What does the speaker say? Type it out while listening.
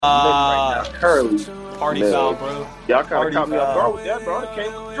Right now, Curly. Party foul, bro. Y'all kind of caught me off guard with that, bro. I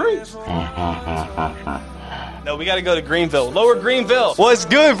came with the drinks. No, we got to go to Greenville. Lower Greenville. What's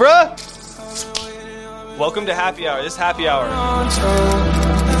good, bro? Welcome to Happy Hour. This is Happy Hour.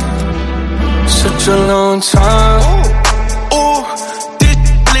 Such a long time. Ooh, this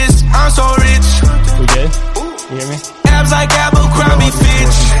list, I'm so rich. We good? You hear me? Abs like Abercrombie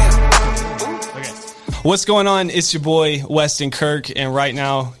Fitch. Okay. What's going on? It's your boy, Weston Kirk, and right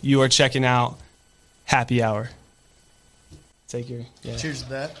now you are checking out Happy Hour. Take your... Yeah. Cheers to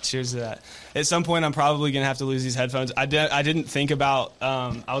that. Cheers to that. At some point, I'm probably going to have to lose these headphones. I didn't think about...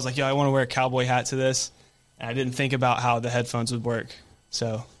 I was like, yo, I want to wear a cowboy hat to this. And I didn't think about how the headphones would work.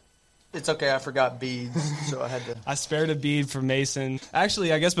 So... It's okay. I forgot beads, so I had to. I spared a bead for Mason.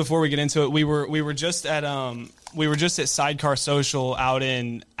 Actually, I guess before we get into it, we were just at Sidecar Social out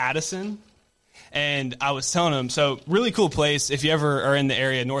in Addison, and I was telling him, so really cool place. If you ever are in the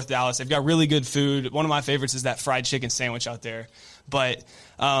area, North Dallas, they've got really good food. One of my favorites is that fried chicken sandwich out there. But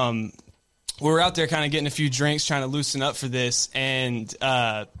we were out there kind of getting a few drinks, trying to loosen up for this, and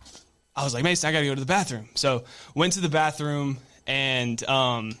I was like, Mason, I got to go to the bathroom. So went to the bathroom and.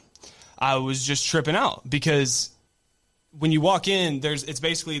 I was just tripping out because when you walk in, there's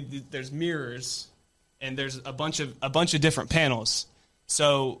mirrors and there's a bunch of different panels.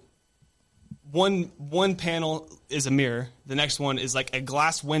 So one panel is a mirror. The next one is like a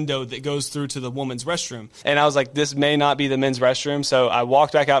glass window that goes through to the woman's restroom. And I was like, this may not be the men's restroom. So I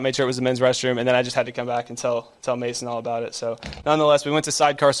walked back out, made sure it was the men's restroom, and then I just had to come back and tell Mason all about it. So nonetheless, we went to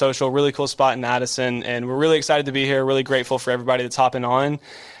Sidecar Social, really cool spot in Addison, and we're really excited to be here, really grateful for everybody that's hopping on.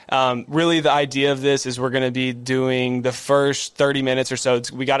 Really, the idea of this is we're going to be doing the first 30 minutes or so.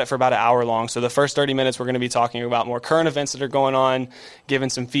 We got it for about an hour long. So the first 30 minutes, we're going to be talking about more current events that are going on, giving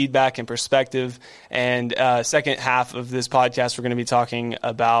some feedback and perspective. And second half of this podcast, we're going to be talking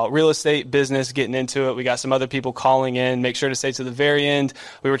about real estate, business, getting into it. We got some other people calling in. Make sure to stay to the very end.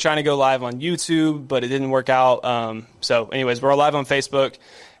 We were trying to go live on YouTube, but it didn't work out. So anyways, we're live on Facebook,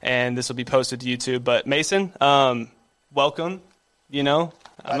 and this will be posted to YouTube. But Mason, welcome,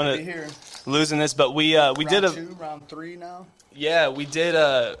 I'm gonna be here. Losing this, but we did round 3 now. Yeah, we did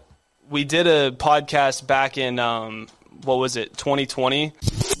a podcast back in 2020.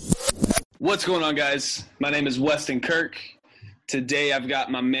 What's going on, guys? My name is Weston Kirk. Today I've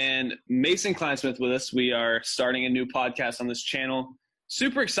got my man Mason Kleinsmith with us. We are starting a new podcast on this channel.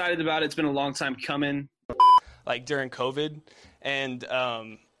 Super excited about it. It's been a long time coming. Like during COVID, and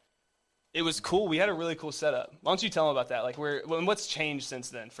it was cool. We had a really cool setup. Why don't you tell them about that? Like, what's changed since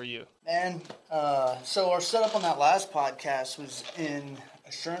then for you? And so our setup on that last podcast was in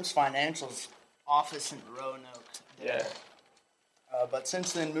Assurance Financial's office in Roanoke. Yeah. But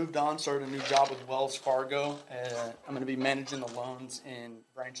since then, moved on, started a new job with Wells Fargo. I'm going to be managing the loans in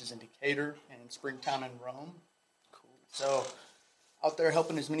branches in Decatur and Springtown and Rome. Cool. So out there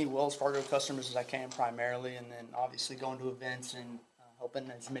helping as many Wells Fargo customers as I can primarily, and then obviously going to events and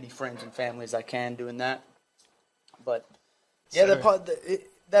helping as many friends and family as I can doing that. But, yeah,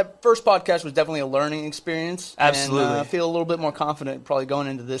 that first podcast was definitely a learning experience. Absolutely. And I feel a little bit more confident probably going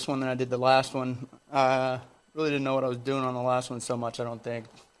into this one than I did the last one. Really didn't know what I was doing on the last one so much, I don't think.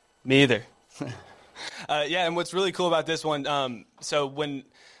 Me either. Yeah, and what's really cool about this one, so when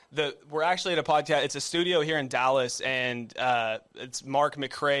we're actually at a podcast, it's a studio here in Dallas, and it's Mark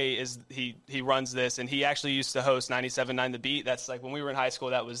McRae he runs this, and he actually used to host 97.9 The Beat. That's like when we were in high school,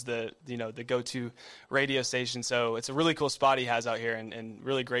 that was the go-to radio station. So it's a really cool spot he has out here, and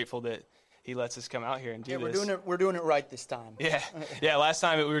really grateful that he lets us come out here and do this. We're doing it right this time. Yeah. Last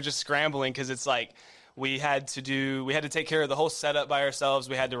time we were just scrambling because it's like we had to take care of the whole setup by ourselves.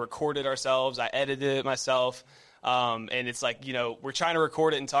 We had to record it ourselves. I edited it myself. And it's like, we're trying to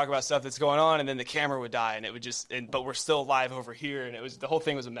record it and talk about stuff that's going on, and then the camera would die, and it would but we're still live over here, and the whole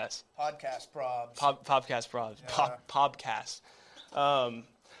thing was a mess. Podcast probs. Podcast probs. Yeah. Podcast.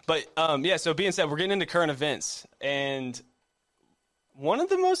 Yeah, so being said, we're getting into current events, and one of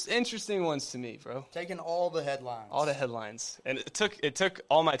the most interesting ones to me, bro. Taking all the headlines. All the headlines. And it took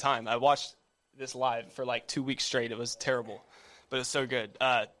all my time. I watched this live for like 2 weeks straight. It was terrible, but it was so good.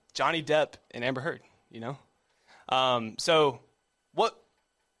 Johnny Depp and Amber Heard, So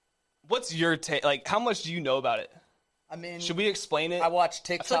what's your take? Like, how much do you know about it? I mean, should we explain it? I watch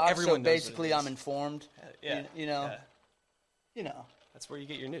TikTok, like everyone so basically I'm informed. Yeah. Yeah. That's where you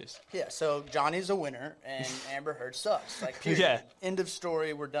get your news. Yeah, so Johnny's a winner, and Amber Heard sucks. Like, period. Yeah. End of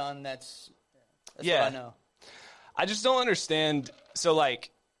story, we're done. That's what I know. I just don't understand. So,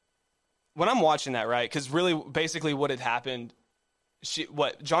 like, when I'm watching that, right, because really, basically what had happened,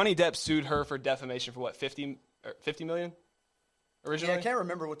 Johnny Depp sued her for defamation for what, $50 million? originally? Yeah, I can't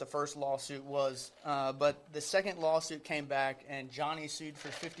remember what the first lawsuit was, but the second lawsuit came back, and Johnny sued for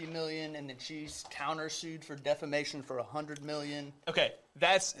 $50 million, and then she's countersued for defamation for $100 million. Okay,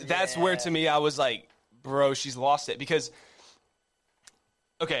 that's where to me I was like, bro, she's lost it because.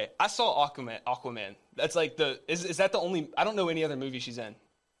 Okay, I saw Aquaman. That's like is that the only? I don't know any other movie she's in.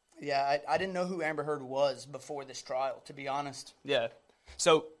 Yeah, I didn't know who Amber Heard was before this trial, to be honest. Yeah,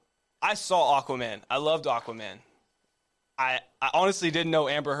 so I saw Aquaman. I loved Aquaman. I honestly didn't know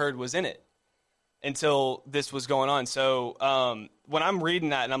Amber Heard was in it until this was going on. So when I'm reading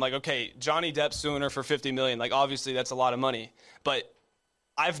that and I'm like, okay, Johnny Depp suing her for $50 million. Like, obviously that's a lot of money. But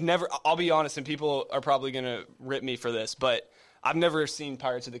I'll be honest, and people are probably going to rip me for this, but I've never seen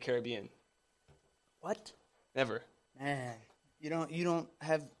Pirates of the Caribbean. What? Never. Man, you don't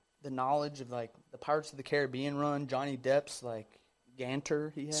have the knowledge of, like, the Pirates of the Caribbean run, Johnny Depp's, like,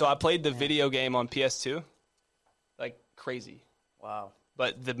 Ganter he had? So I played the video game on PS2. Like, crazy. Wow.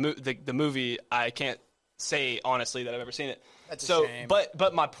 But the movie, I can't say honestly that I've ever seen it. That's so, a shame.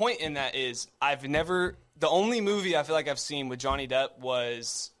 But my point in that is the only movie I feel like I've seen with Johnny Depp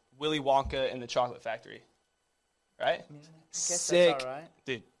was Willy Wonka and the Chocolate Factory. Right? I guess Sick. that's all right.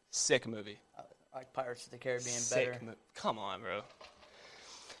 Dude, sick movie. I like Pirates of the Caribbean Sick better. Come on, bro.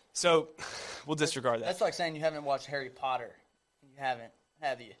 So, we'll disregard that. That's like saying you haven't watched Harry Potter. You haven't,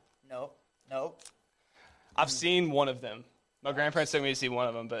 have you? Nope. I've seen one of them. My grandparents took me to see one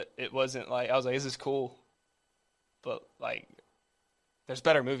of them, but it wasn't like, I was like, this is cool. But, like, there's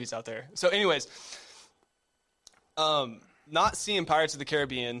better movies out there. So, anyways, not seeing Pirates of the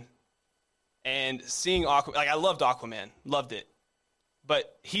Caribbean and seeing Aquaman, like, I loved Aquaman. Loved it.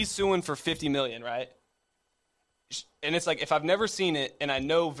 But he's suing for $50 million, right? And it's like, if I've never seen it and I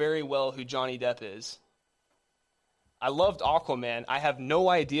know very well who Johnny Depp is, I loved Aquaman. I have no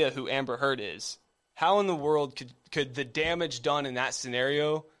idea who Amber Heard is. How in the world could the damage done in that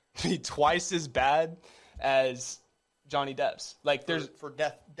scenario be twice as bad as Johnny Depp's? Like, there's for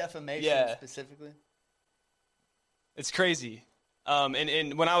defamation specifically. It's crazy.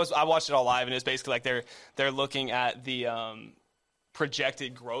 And when I watched it all live, and it was basically like they're looking at the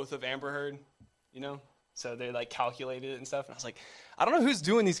projected growth of Amber Heard, you know. So they like calculated it and stuff, and I was like, I don't know who's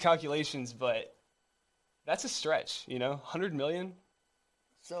doing these calculations, but that's a stretch, you know, $100 million.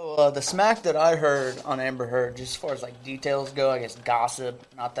 So the smack that I heard on Amber Heard, just as far as like details go, I guess gossip.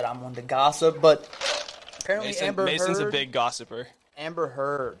 Not that I'm one to gossip, but apparently Mason's a big gossiper. Amber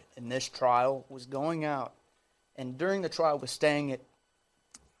Heard in this trial was going out, and during the trial was staying at,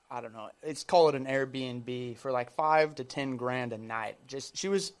 I don't know, let's call it an Airbnb for like $5,000 to $10,000 a night. Just she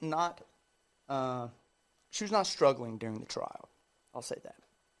was not struggling during the trial. I'll say that.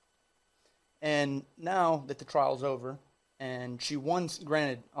 And now that the trial's over, and she won,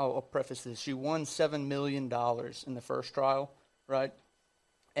 granted, I'll preface this, she won $7 million in the first trial, right?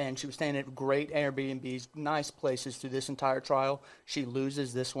 And she was staying at great Airbnbs, nice places through this entire trial. She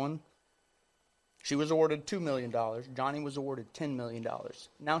loses this one. She was awarded $2 million. Johnny was awarded $10 million.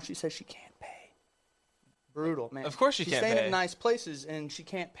 Now she says she can't pay. Brutal, man. Of course she can't pay. She's staying at nice places, and she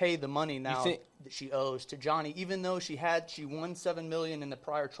can't pay the money now that she owes to Johnny, even though she won $7 million in the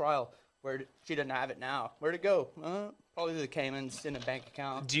prior trial, where she doesn't have it now. Where'd it go? Probably the Caymans in a bank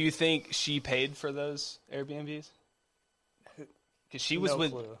account. Do you think she paid for those Airbnbs? Because she was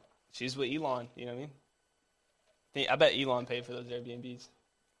she's with Elon. You know what I mean? I bet Elon paid for those Airbnbs.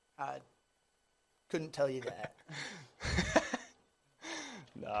 I couldn't tell you that.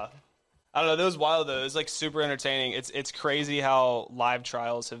 Nah. I don't know. That was wild, though. It was, like, super entertaining. It's crazy how live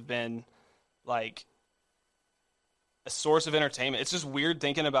trials have been, like, a source of entertainment. It's just weird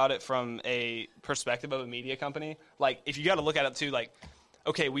thinking about it from a perspective of a media company. Like, if you got to look at it, too, like,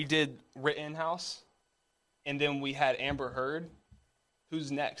 okay, we did Rittenhouse, and then we had Amber Heard.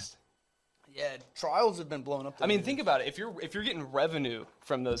 Who's next? Yeah, trials have been blown up. I mean, think about it. If you're getting revenue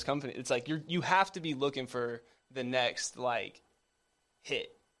from those companies, it's like you have to be looking for the next, like,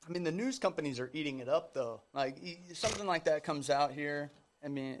 hit. I mean, the news companies are eating it up, though. Like, something like that comes out here. I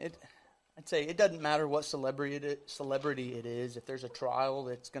mean, I'd say it doesn't matter what celebrity it is. If there's a trial,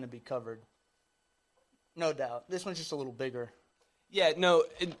 it's going to be covered. No doubt. This one's just a little bigger. Yeah, no,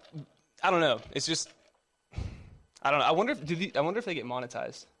 I don't know. It's just, I don't know. I wonder if they get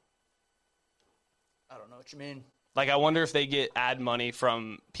monetized. I don't know what you mean. Like, I wonder if they get ad money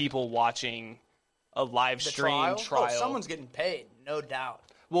from people watching a live stream trial. Oh, someone's getting paid, no doubt.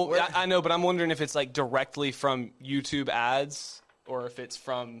 Well, I know, but I'm wondering if it's like directly from YouTube ads or if it's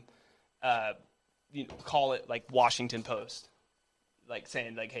from, call it like Washington Post, like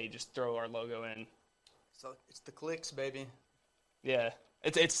saying like, hey, just throw our logo in. So it's the clicks, baby. Yeah.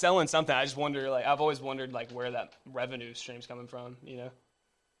 It's selling something. I just wonder, like, I've always wondered, like, where that revenue stream's coming from, you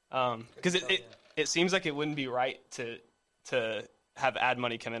know? Because it seems like it wouldn't be right to have ad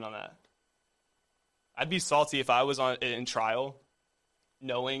money come in on that. I'd be salty if I was in trial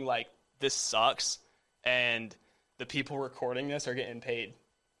knowing, like, this sucks and the people recording this are getting paid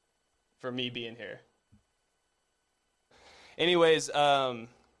for me being here. Anyways, we'll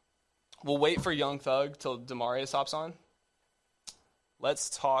wait for Young Thug till Demarius hops on.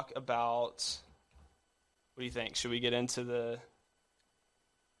 Let's talk about, what do you think? Should we get into the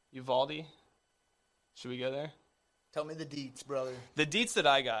Uvalde? Should we go there? Tell me the deets, brother. The deets that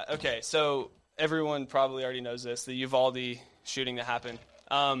I got. Okay, so everyone probably already knows this, the Uvalde shooting that happened.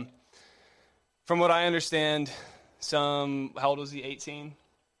 From what I understand, how old was he, 18?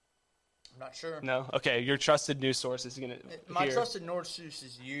 I'm not sure. No? Okay, your trusted news source is going to My trusted North Source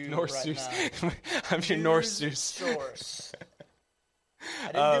is you North right Source. now. I'm your North News Source. source.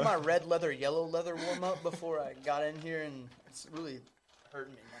 I didn't do my red leather, yellow leather warm-up before I got in here, and it's really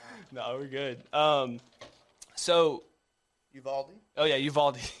hurting me now. No, we're good. So... Uvalde? Oh, yeah,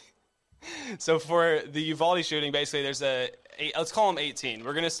 Uvalde. So for the Uvalde shooting, basically there's let's call him 18.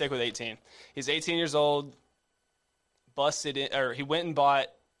 We're going to stick with 18. He's 18 years old, he went and bought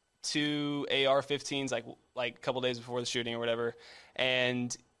 2 AR-15s like a couple days before the shooting or whatever,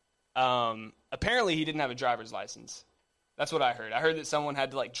 and apparently he didn't have a driver's license. That's what I heard. I heard that someone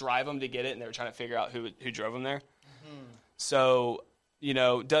had to, like, drive him to get it, and they were trying to figure out who drove him there. Mm-hmm. So, you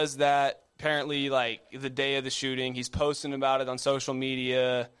know, does that. Apparently, like, the day of the shooting, he's posting about it on social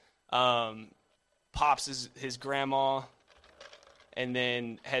media, pops his grandma, and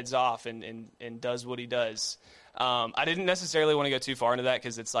then heads off and does what he does. I didn't necessarily want to go too far into that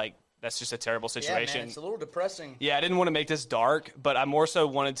because it's like, that's just a terrible situation. Yeah, man, it's a little depressing. Yeah, I didn't want to make this dark, but I more so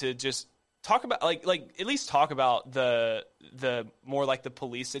wanted to just talk about, like at least talk about the more like the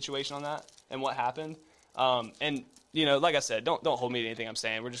police situation on that and what happened. And, you know, like I said, don't hold me to anything I'm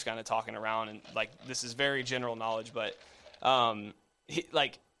saying. We're just kind of talking around, and, like, this is very general knowledge, but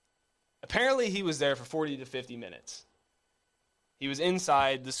apparently he was there for 40 to 50 minutes. He was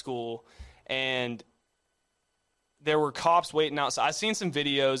inside the school, and there were cops waiting outside. I've seen some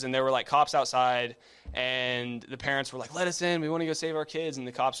videos, and there were, like, cops outside, and the parents were like, let us in. We want to go save our kids. And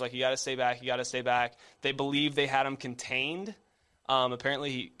the cops were like, you got to stay back. You got to stay back. They believe they had him contained.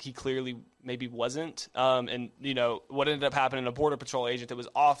 Apparently he clearly maybe wasn't. And, you know, what ended up happening, a Border Patrol agent that was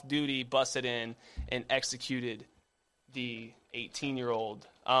off duty busted in and executed the 18-year-old.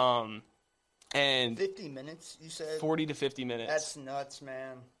 And 50 minutes, you said? 40 to 50 minutes. That's nuts,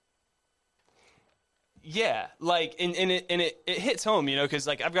 man. Yeah, like, and it hits home, you know, because,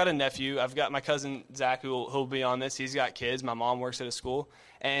 like, I've got a nephew. I've got my cousin Zach who'll be on this. He's got kids. My mom works at a school.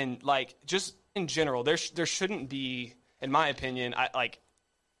 And, like, just in general, there shouldn't be, in my opinion,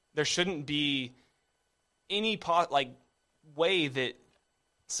 there shouldn't be any way that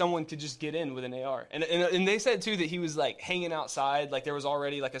someone could just get in with an AR. And they said too that he was, like, hanging outside, like there was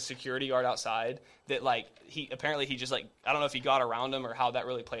already, like, a security guard outside that, like, he just, like, I don't know if he got around him or how that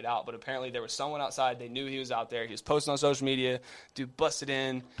really played out, but apparently there was someone outside. They knew he was out there. He was posting on social media, dude busted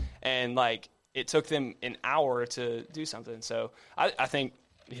in, and, like, it took them an hour to do something. So I think,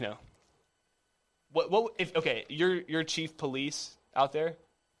 you know, what if, okay, you're chief police out there,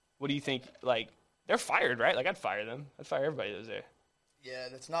 what do you think? Like, they're fired, right? Like, I'd fire them. I'd fire everybody that was there. Yeah,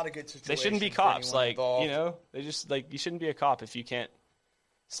 that's not a good situation. They shouldn't be cops. Like, involved. You know, they just, like, you shouldn't be a cop if you can't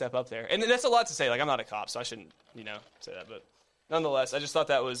step up there. And that's a lot to say. Like, I'm not a cop, so I shouldn't, you know, say that. But nonetheless, I just thought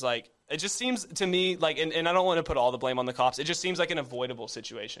that was, like, it just seems to me like, and I don't want to put all the blame on the cops. It just seems like an avoidable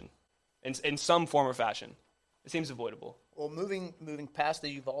situation in some form or fashion. It seems avoidable. Well, moving past the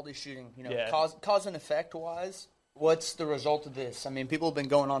Uvalde shooting, you know, Yeah. cause and effect wise, what's the result of this? I mean, people have been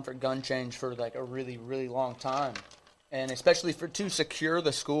going on for gun change for, like, a really, really long time. And especially to secure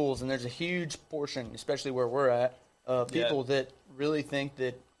the schools, and there's a huge portion, especially where we're at, people that really think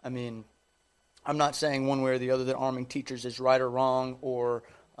that, I mean, I'm not saying one way or the other that arming teachers is right or wrong, or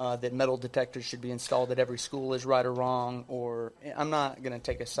that metal detectors should be installed at every school is right or wrong, or I'm not going to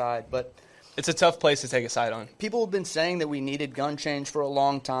take a side, but It's a tough place to take a side on. people have been saying that we needed gun change for a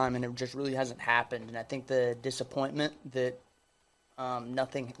long time, and it just really hasn't happened. And I think the disappointment that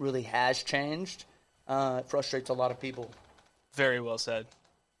nothing really has changed frustrates a lot of people. Very well said.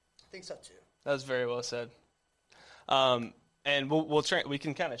 I think so too. That was very well said. And we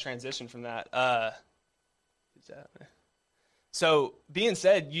can kind of transition from that. So, being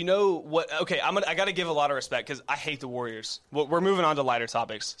said, you know what? Okay, I got to give a lot of respect because I hate the Warriors. We're moving on to lighter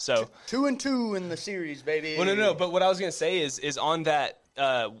topics. So 2-2 in the series, baby. Well, no. But what I was gonna say is on that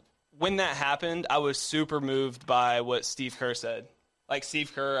when that happened, I was super moved by what Steve Kerr said. Like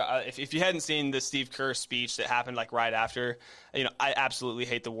Steve Kerr, if you hadn't seen the Steve Kerr speech that happened like right after, I absolutely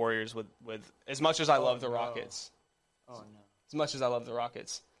hate the Warriors with as much as I love the Rockets. Oh no! As much as I love the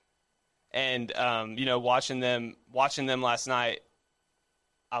Rockets, and watching them last night,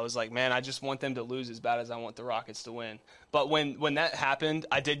 I was like, man, I just want them to lose as bad as I want the Rockets to win. But when that happened,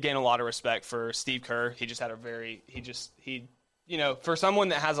 I did gain a lot of respect for Steve Kerr. He just had for someone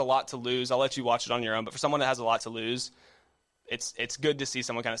that has a lot to lose, I'll let you watch it on your own. But for someone that has a lot to lose, it's good to see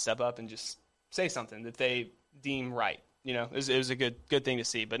someone kind of step up and just say something that they deem right. It was a good thing to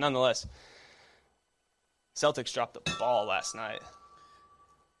see. But nonetheless, Celtics dropped the ball last night.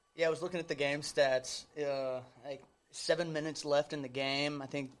 Yeah, I was looking at the game stats. 7 minutes left in the game. I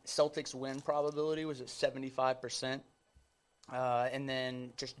think Celtics win probability was at 75%. And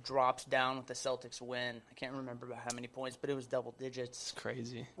then just drops down with the Celtics win. I can't remember about how many points, but it was double digits. It's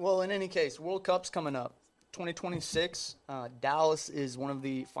crazy. Well, in any case, World Cup's coming up. 2026, Dallas is one of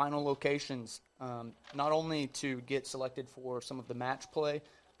the final locations, not only to get selected for some of the match play,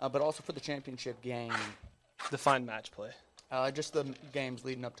 but also for the championship game. Define match play. Just the games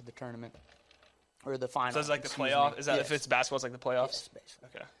leading up to the tournament. Or the final. So it's like the playoff? Is that if it's basketball, it's like the playoffs? Yes,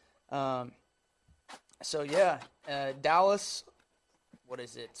 basically. Okay. Dallas, what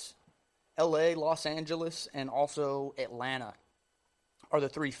is it? LA, Los Angeles, and also Atlanta are the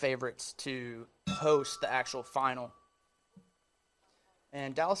three favorites to host the actual final.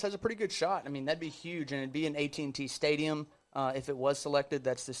 And Dallas has a pretty good shot. I mean, that'd be huge, and it'd be an AT&T Stadium. If it was selected,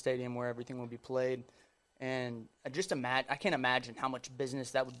 that's the stadium where everything would be played. And I can't imagine how much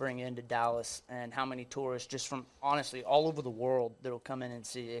business that would bring into Dallas and how many tourists just from, honestly, all over the world that will come in and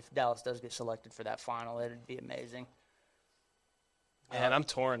see if Dallas does get selected for that final. It would be amazing. Man, I'm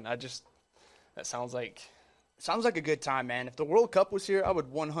torn. That sounds like... Sounds like a good time, man. If the World Cup was here, I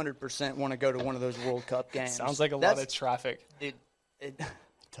would 100% want to go to one of those World Cup games. Sounds like a lot of traffic. It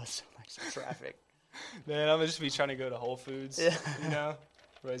does sound like some traffic. Man, I'm going to just be trying to go to Whole Foods,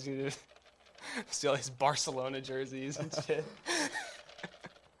 Everybody's going to see all these Barcelona jerseys and shit.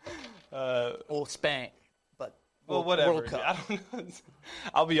 Spain, but whatever. World Cup. I don't know.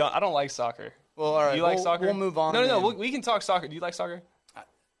 I'll be honest, I don't like soccer. Well, all right. You like soccer? We'll move on. No. We can talk soccer. Do you like soccer?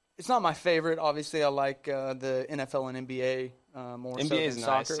 It's not my favorite. Obviously, I like the NFL and NBA more so than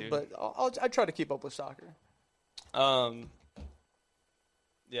soccer. Dude. But I try to keep up with soccer.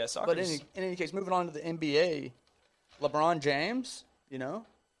 Yeah, soccer. But in any case, moving on to the NBA, LeBron James,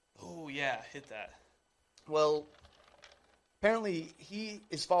 Oh, yeah, hit that. Well, apparently he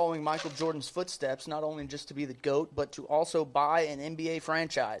is following Michael Jordan's footsteps, not only just to be the GOAT, but to also buy an NBA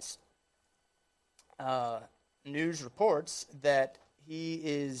franchise. News reports that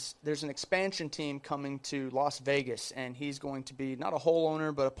there's an expansion team coming to Las Vegas, and he's going to be not a whole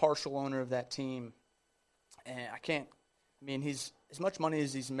owner, but a partial owner of that team. And he's as much money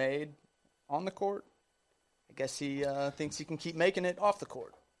as he's made on the court, I guess he thinks he can keep making it off the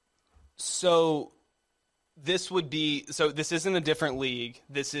court. So this isn't a different league.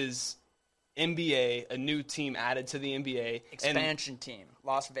 This is NBA, a new team added to the NBA. Expansion team,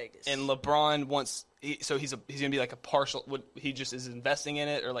 Las Vegas. And LeBron he's going to be like a partial, he just is investing in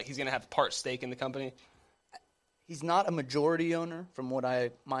it, or like he's going to have part stake in the company? He's not a majority owner from what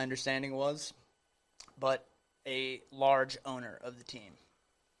my understanding was, but a large owner of the team.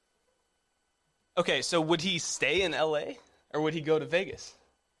 Okay, so would he stay in LA or would he go to Vegas?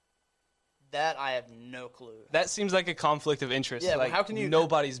 That I have no clue. That seems like a conflict of interest. Yeah, like how can you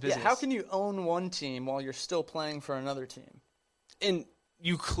nobody's business? Yeah, how can you own one team while you're still playing for another team? And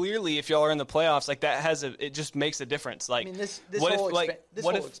you clearly, if y'all are in the playoffs, like it just makes a difference. Like, this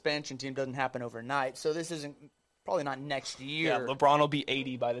whole expansion team doesn't happen overnight, so this isn't probably not next year. Yeah, LeBron will be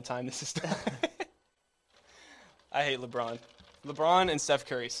 80 by the time this is done. I hate LeBron. LeBron and Steph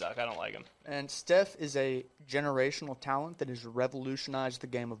Curry suck. I don't like them. And Steph is a generational talent that has revolutionized the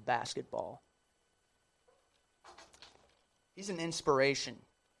game of basketball. He's an inspiration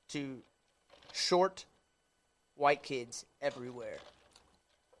to short, white kids everywhere.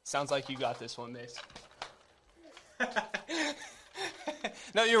 Sounds like you got this one, Mace.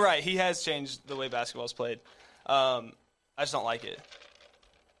 No, you're right. He has changed the way basketball's played. I just don't like it.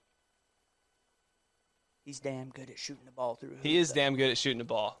 He's damn good at shooting the ball through. He is damn good at shooting the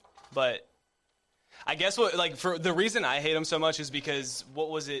ball. But I guess for the reason I hate him so much is because what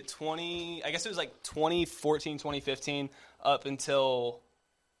was it, I guess it was like 2014, 2015 up until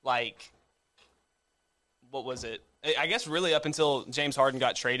what was it? I guess really up until James Harden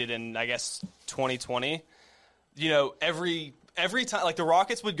got traded in, I guess, 2020. Every time, like the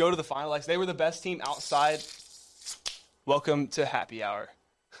Rockets would go to the final, like they were the best team outside. Welcome to happy hour.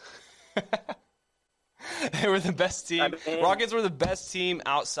 They were the best team. Rockets were the best team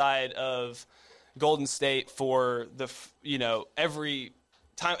outside of Golden State for every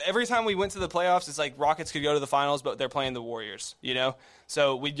time we went to the playoffs, it's like Rockets could go to the finals, but they're playing the Warriors,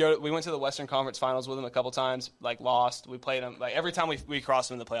 So we went to the Western Conference Finals with them a couple times, lost. We played them every time we crossed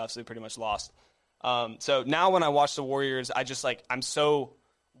them in the playoffs, they pretty much lost. So now when I watch the Warriors, I just I'm so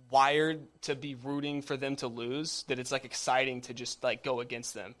wired to be rooting for them to lose that it's exciting to just go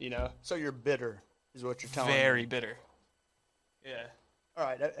against them, So you're bitter, is what you're telling me. Very bitter. Yeah. All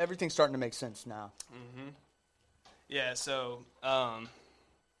right, everything's starting to make sense now. Mm-hmm. Yeah. So.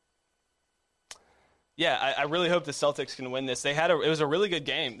 Yeah, I really hope the Celtics can win this. It was a really good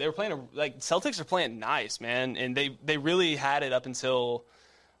game. They were playing Celtics are playing nice, man, and they really had it up until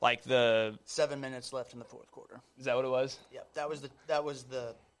the 7 minutes left in the fourth quarter. Is that what it was? Yep, that was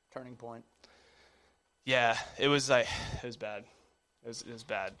the turning point. Yeah, it was bad. It was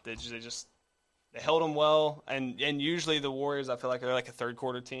bad. They held them well, and usually the Warriors, I feel like they're a third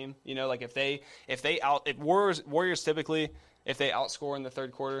quarter team. Warriors typically, if they outscore in the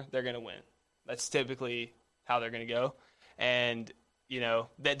third quarter, they're gonna win. That's typically how they're going to go. And,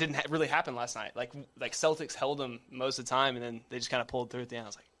 that didn't really happen last night. Celtics held them most of the time, and then they just kind of pulled through at the end. I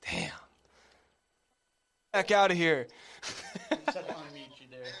was like, damn. Back out of here. I just had to unmute you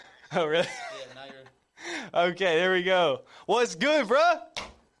there. Oh, really? Yeah, now you're... Okay, there we go. What's good, bruh?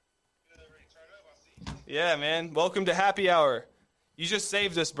 Yeah, man. Welcome to Happy Hour. You just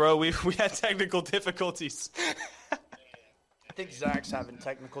saved us, bro. We had technical difficulties. I think Zach's having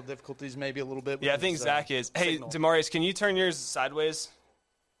technical difficulties maybe a little bit. Yeah, I think Zach is. Hey, Demarius, can you turn yours sideways?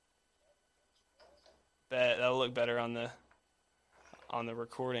 That'll look better on the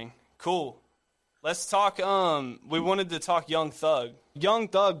recording. Cool. Let's talk. We wanted to talk Young Thug. Young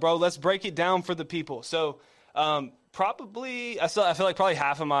Thug, bro. Let's break it down for the people. So, probably, I feel like probably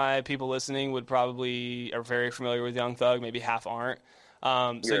half of my people listening are very familiar with Young Thug. Maybe half aren't.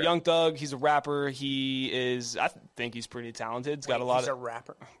 So Young Thug, he's a rapper. I think he's pretty talented. He's a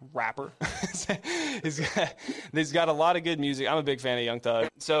rapper. He's got a lot of good music. I'm a big fan of Young Thug.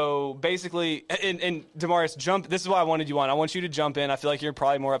 So basically, and Demarius, this is why I wanted you on. I want you to jump in. I feel like you're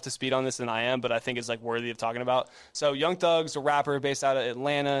probably more up to speed on this than I am, but I think it's worthy of talking about. So Young Thug's a rapper based out of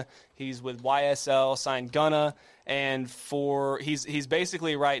Atlanta. He's with YSL, signed Gunna, and he's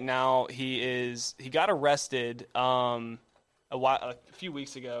basically right now he got arrested a few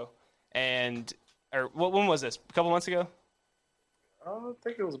weeks ago, when was this? A couple months ago? I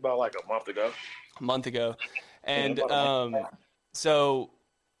think it was about a month ago. A month ago. And so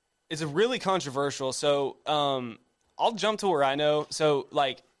it's a really controversial. So I'll jump to where I know. So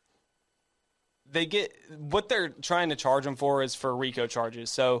what they're trying to charge him for is for RICO charges.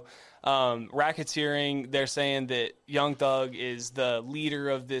 So racketeering, they're saying that Young Thug is the leader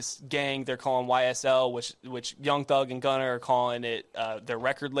of this gang they're calling YSL, which Young Thug and Gunna are calling it their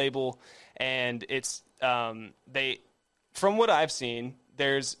record label. And it's from what I've seen,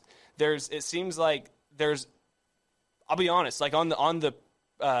 it seems like I'll be honest, on the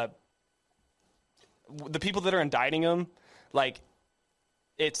people that are indicting him,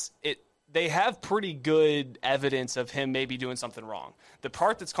 they have pretty good evidence of him maybe doing something wrong. The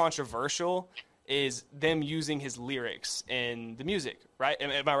part that's controversial is them using his lyrics in the music, right?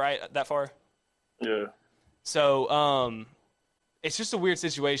 Am I right that far? Yeah. So it's just a weird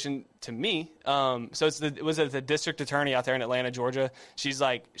situation to me. So it was the district attorney out there in Atlanta, Georgia. She's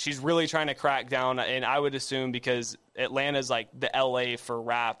really trying to crack down, and I would assume because Atlanta's the LA for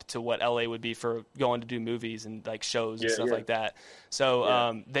rap to what LA would be for going to do movies and shows and stuff like that. So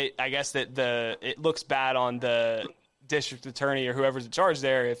I guess that it looks bad on the district attorney or whoever's in charge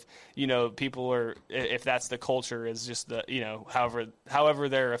there if if that's the culture is just the however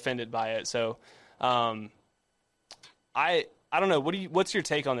they're offended by it. So I don't know. What's your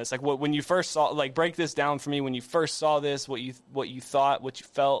take on this? When you first saw, break this down for me. When you first saw this, what you thought, what you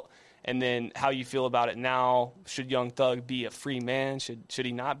felt, and then how you feel about it now. Should Young Thug be a free man? Should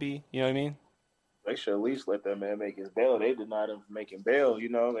he not be? You know what I mean? They should at least let that man make his bail. They denied him from making bail. They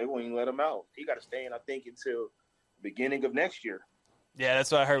won't even let him out. He got to stay in, I think, until the beginning of next year. Yeah,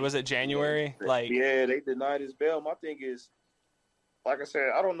 that's what I heard. Was it January? Yeah, they denied his bail. My thing is, like I said,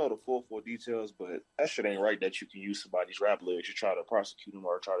 I don't know the full details, but that shit ain't right that you can use somebody's rap lyrics to try to prosecute him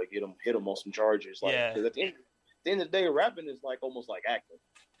or try to hit him on some charges. Because at the end of the day, rapping is almost like acting.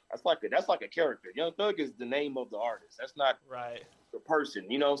 That's like a character. Young Thug is the name of the artist. That's not the person.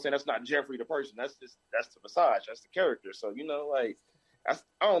 You know what I'm saying? That's not Jeffrey the person. That's the visage. That's the character. So I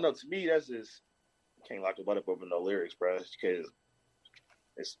don't know. To me, that's just you can't lock the butt up over no lyrics, bro. Because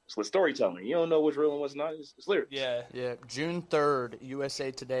It's with storytelling. You don't know what's real and what's not. It's lyrics. Yeah. Yeah. June 3rd, USA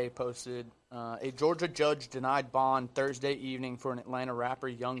Today posted a Georgia judge denied bond Thursday evening for an Atlanta rapper,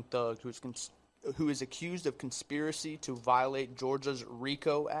 Young Thug, who is accused of conspiracy to violate Georgia's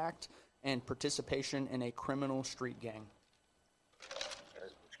RICO Act and participation in a criminal street gang.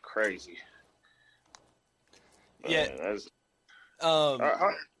 That's crazy. Yeah. Man,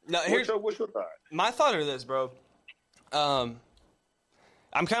 now here's what's your thought? My thought of this, bro.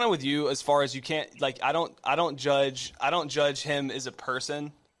 I'm kind of with you as far as you can't like. I don't judge him as a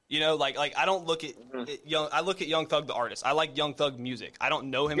person. You know, like I don't look at I look at Young Thug the artist. I like Young Thug music. I don't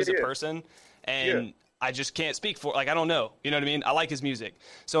know him as a person, and I just can't speak for. Like I don't know. You know what I mean? I like his music.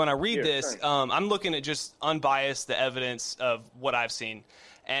 So when I read this, I'm looking at just unbiased the evidence of what I've seen,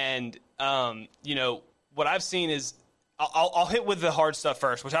 and you know what I've seen is. I'll hit with the hard stuff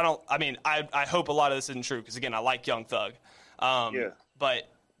first, which I hope a lot of this isn't true because, again, I like Young Thug. But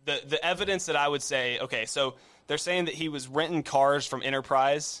the evidence that I would say, okay, so they're saying that he was renting cars from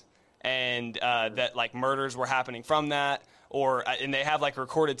Enterprise and that, like, murders were happening from that. And they have, like,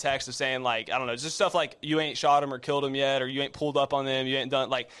 recorded text of saying, like, I don't know, just stuff like you ain't shot him or killed him yet or you ain't pulled up on them, you ain't done,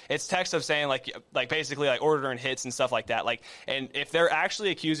 like, it's text of saying, like basically, like, ordering hits and stuff like that. Like, and if they're actually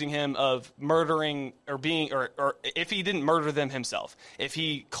accusing him of murdering or being, or if he didn't murder them himself, if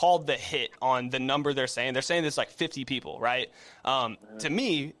he called the hit on the number they're saying there's like 50 people, right? To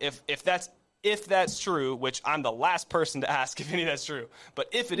me, if that's true, which I'm the last person to ask if any of that's true, but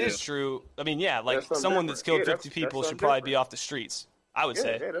if it is true, I mean, like someone that's killed 50 people should probably be off the streets, I would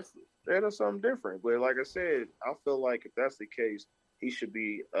say. That's something different. But like I said, I feel like if that's the case, he should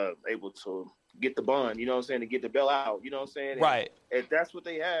be able to get the bond, you know what I'm saying, to get the bail out, you know what I'm saying? Right. And if that's what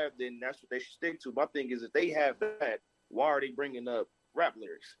they have, then that's what they should stick to. My thing is, if they have that, why are they bringing up rap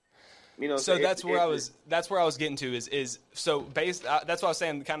lyrics? You know, so that's where I was getting to is so based. That's why I was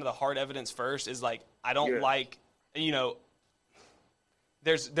saying kind of the hard evidence first is like I don't like, you know,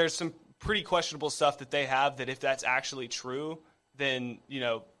 there's some pretty questionable stuff that they have that if that's actually true, then you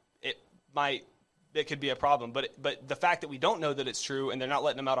know it could be a problem. But the fact that we don't know that it's true and they're not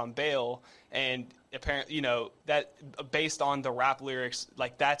letting him out on bail and apparently, you know, that based on the rap lyrics,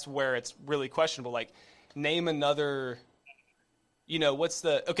 like that's where it's really questionable. Like name another. You know,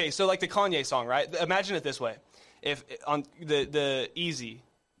 so like the Kanye song, right? Imagine it this way. If on the Easy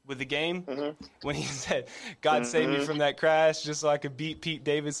with the game, when he said, God save me from that crash just so I could beat Pete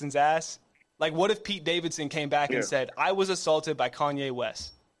Davidson's ass. Like, what if Pete Davidson came back and said, I was assaulted by Kanye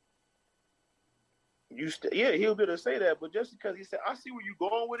West? He'll be able to say that, but just because he said, I see where you're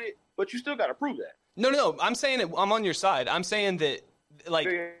going with it, but you still got to prove that. No, I'm saying it. I'm on your side. I'm saying that, like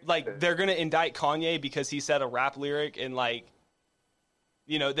they're going to indict Kanye because he said a rap lyric and, like,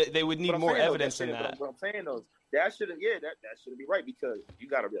 you know, they would need more evidence than that. What I'm saying though, that shouldn't be right because you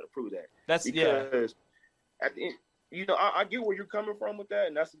got to be able to prove that. At the end, you know, I get where you're coming from with that,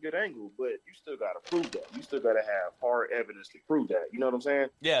 and that's a good angle, but you still got to prove that. You still got to have hard evidence to prove that. You know what I'm saying?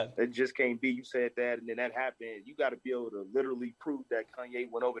 Yeah. It just can't be you said that and then that happened. You got to be able to literally prove that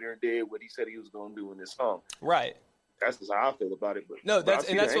Kanye went over there and did what he said he was going to do in this song. Right. That's just how I feel about it. But that's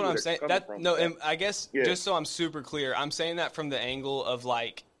what I'm saying. And I guess just so I'm super clear, I'm saying that from the angle of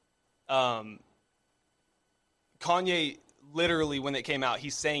like, Kanye literally when it came out,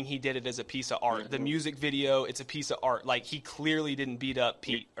 he's saying he did it as a piece of art. The music video, it's a piece of art. Like he clearly didn't beat up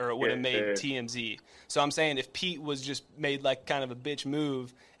Pete, or it would have made TMZ. So I'm saying if Pete was just made like kind of a bitch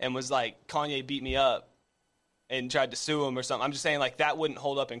move and was like Kanye beat me up and tried to sue him or something, I'm just saying like that wouldn't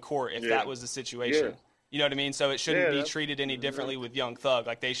hold up in court if that was the situation. Yeah. You know what I mean? So it shouldn't be treated any differently with Young Thug.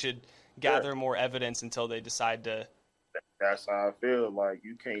 Like they should gather more evidence until they decide to. That's how I feel. Like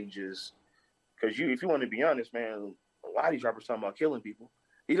you can't just because if you want to be honest, man, a lot of these rappers talking about killing people.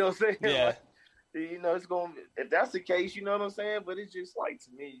 You know what I'm saying? Yeah. Like, you know, it's going. If that's the case, you know what I'm saying. But it's just like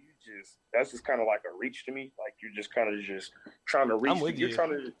to me, that's just kind of like a reach to me. Like you're just kind of just trying to reach. I'm with you. You're trying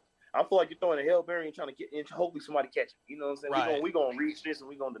to. I feel like you're throwing a Hail Mary and trying to get in. Hopefully somebody catch it. You know what I'm saying? Right. We're gonna reach this and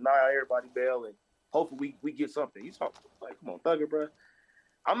we're gonna deny everybody bail and. Hopefully we get something. You talk like, come on, Thugger, bro.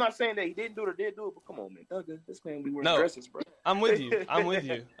 I'm not saying that he didn't do it or did do it, but come on, man, Thugger. This man be wearing dresses, bro. I'm with you.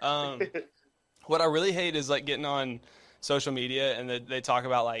 What I really hate is like getting on social media and they talk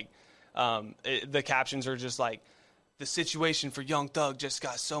about like the captions are just like the situation for Young Thug just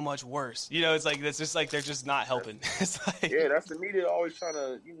got so much worse. You know, it's like it's just like they're just not helping. It's like that's the media always trying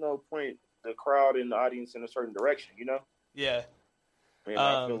to point the crowd and the audience in a certain direction. You know? Yeah. And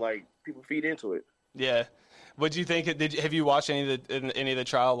I feel like people feed into it. Yeah. What do you think? Have you watched any of the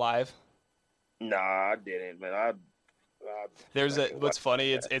trial live? Nah, I didn't, man. What's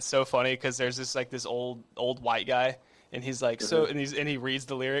funny? It's so funny because there's this old white guy, And he's like, and he reads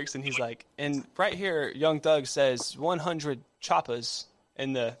the lyrics, and he's like, and right here, Young Thug says 100 choppas,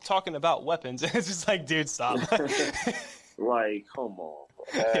 and talking about weapons. It's just like, dude, stop. Like, come on, bro.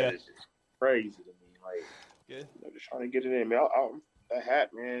 That is just crazy to me. Like, good. Just trying to get it in, man. That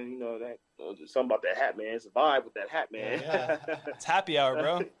hat, man. Something about that hat, man. It's a vibe with that hat, man. Yeah. It's happy hour,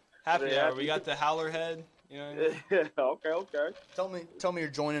 bro. Happy hour. We got the howler head. You know what I mean? Okay. Tell me you're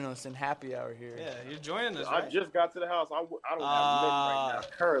joining us in happy hour here. Yeah, you're joining us. Right? I just got to the house. I don't have nothing right now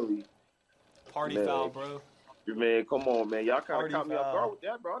currently. Party foul, bro. Man, come on, man. Y'all kind of caught me off guard with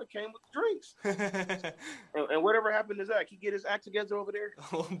that, bro. It came with the drinks. and whatever happened to Zach? He get his act together over there?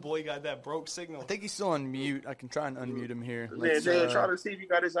 Oh, boy, got that broke signal. I think he's still on mute. I can try and unmute him here. Let's try to see if he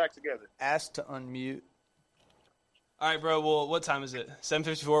got his act together. Ask to unmute. All right, bro. Well, what time is it?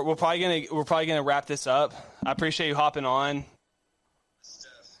 7:54. We're probably gonna wrap this up. I appreciate you hopping on.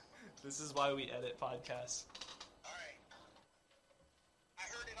 This is why we edit podcasts. All right. I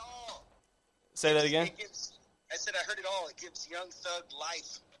heard it all. Say that again. I said I heard it all. It gives Young Thug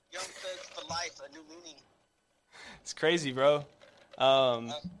life. Young Thug for life, a new meaning. It's crazy, bro. For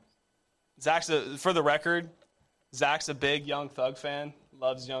the record, Zach's a big Young Thug fan.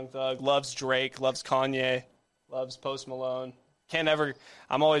 Loves Young Thug. Loves Drake. Loves Kanye. Loves Post Malone.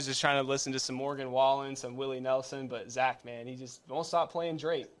 I'm always just trying to listen to some Morgan Wallen, some Willie Nelson, but Zach, man, he just won't stop playing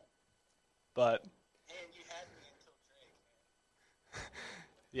Drake. But man, you had me until Drake, man.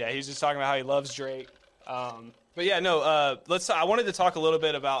 Yeah, he's just talking about how he loves Drake. But yeah, no. I wanted to talk a little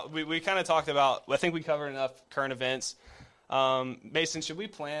bit about. We kind of talked about. I think we covered enough current events. Mason, should we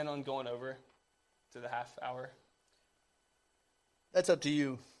plan on going over to the half hour? That's up to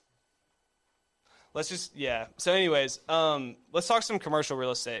you. Let's just So, anyways, let's talk some commercial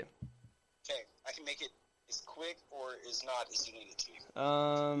real estate. Okay, I can make it as quick or as not as you need it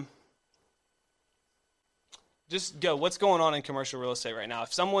to. Just go. What's going on in commercial real estate right now?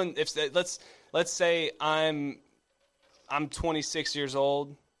 Let's say I'm 26 years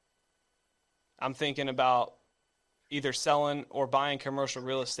old. I'm thinking about either selling or buying commercial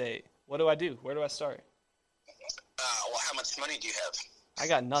real estate. What do I do? Where do I start? Well, how much money do you have? I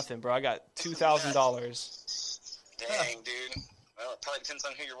got nothing, bro. I got $2,000. Dang, dude. Well, it probably depends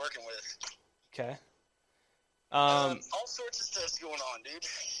on who you're working with. Okay. All sorts of stuff's going on, dude.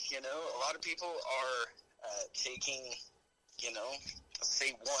 A lot of people are taking,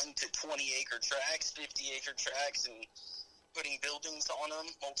 say 1 to 20 acre tracts, 50 acre tracts, and putting buildings on them,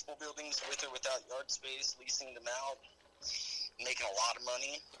 multiple buildings with or without yard space, leasing them out, making a lot of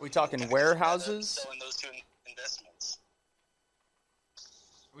money. Are we talking warehouses? Selling those to investments.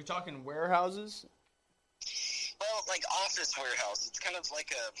 Are we talking warehouses? Well, like office warehouse. It's kind of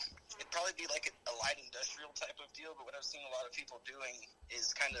like it'd probably be like a light industrial type of deal, but what I've seen a lot of people doing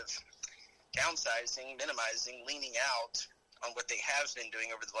is kind of downsizing, minimizing, leaning out on what they have been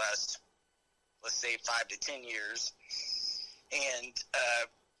doing over the last, let's say, 5 to 10 years. And,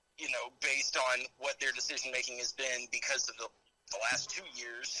 based on what their decision-making has been because of the last 2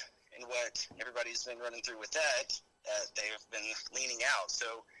 years and what everybody's been running through with that, they have been leaning out. So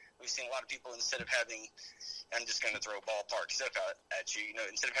we've seen a lot of people, instead of having, I'm just going to throw ballpark stuff out at you,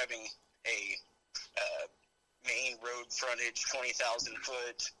 instead of having a main road frontage, 20,000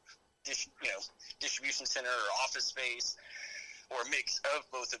 foot, distribution center or office space, or a mix of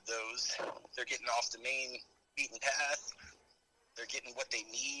both of those, they're getting off the main beaten path. They're getting what they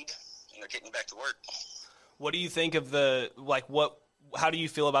need, and they're getting back to work. What do you think of how do you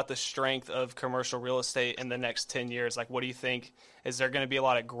feel about the strength of commercial real estate in the next 10 years? Like, what do you think? Is there going to be a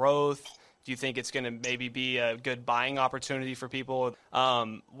lot of growth? Do you think it's going to maybe be a good buying opportunity for people?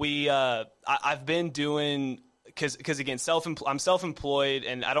 I've been doing, because again, I'm self-employed,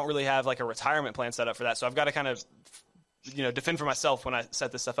 and I don't really have like a retirement plan set up for that. So I've got to kind of, defend for myself when I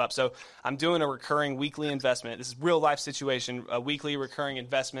set this stuff up. So I'm doing a recurring weekly investment. This is real life situation, a weekly recurring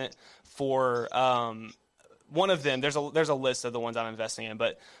investment for, one of them, there's a list of the ones I'm investing in,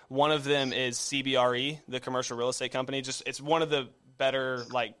 but one of them is CBRE, the commercial real estate company. It's one of the better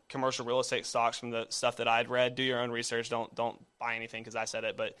like commercial real estate stocks from the stuff that I'd read. Do your own research. Don't buy anything because I said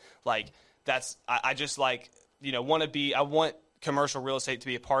it. But like I just like I want commercial real estate to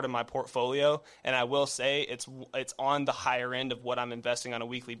be a part of my portfolio, and I will say it's on the higher end of what I'm investing on a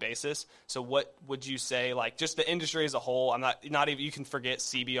weekly basis. So what would you say, like just the industry as a whole? I'm not even, you can forget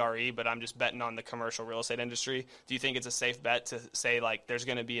CBRE, but I'm just betting on the commercial real estate industry. Do you think it's a safe bet to say like there's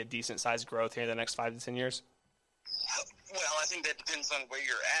going to be a decent sized growth here in the next 5 to 10 years? Well, I think that depends on where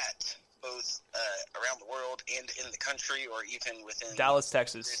you're at, both around the world and in the country, or even within Dallas,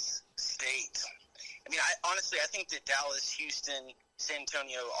 Texas, this state. I mean, I think that Dallas, Houston, San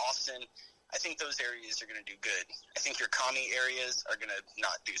Antonio, Austin, I think those areas are going to do good. I think your commie areas are going to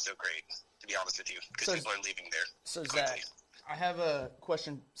not do so great, to be honest with you, because people are leaving there. So, Zach, I have a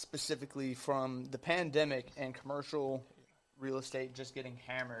question specifically from the pandemic and commercial real estate just getting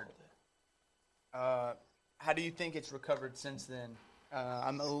hammered. How do you think it's recovered since then?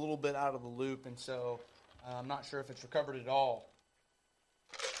 I'm a little bit out of the loop, and so I'm not sure if it's recovered at all.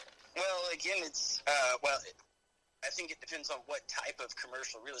 Well, again, it's I think it depends on what type of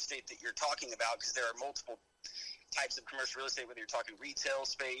commercial real estate that you're talking about, because there are multiple types of commercial real estate, whether you're talking retail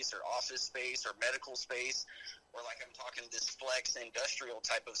space or office space or medical space, or like I'm talking this flex industrial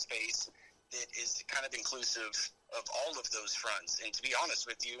type of space that is kind of inclusive of all of those fronts. And to be honest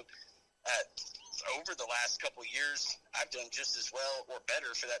with you, over the last couple of years, I've done just as well or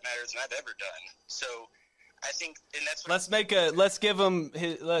better, for that matter, than I've ever done. So I think, and that's what let's give him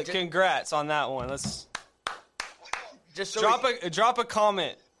congrats on that one. Let's just so drop a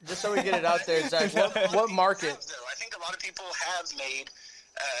comment. Just so we get it out there, Zach, what market? I think a lot of people have made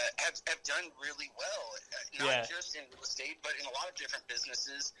have done really well, not just in real estate, but in a lot of different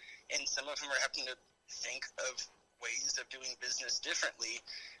businesses, and some of them are having to think of ways of doing business differently.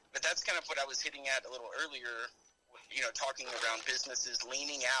 But that's kind of what I was hitting at a little earlier, talking around businesses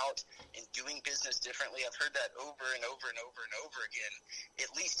leaning out and doing business differently. I've heard that over and over and over and over again,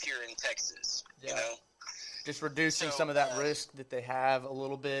 at least here in Texas, Just reducing some of that risk that they have a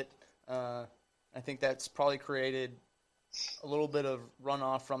little bit. I think that's probably created a little bit of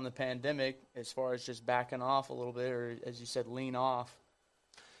runoff from the pandemic as far as just backing off a little bit, or as you said, lean off.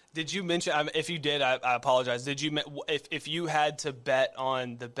 Did you mention, if you did, I apologize. Did you, if you had to bet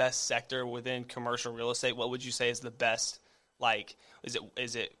on the best sector within commercial real estate, what would you say is the best? Like, is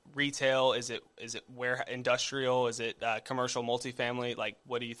it retail? Is it industrial? Is it commercial multifamily? Like,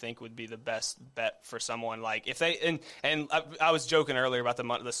 what do you think would be the best bet for someone? Like, if they and I was joking earlier about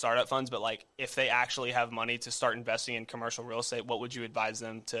the startup funds, but like, if they actually have money to start investing in commercial real estate, what would you advise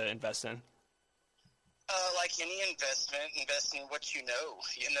them to invest in? Like any investment, invest in what you know.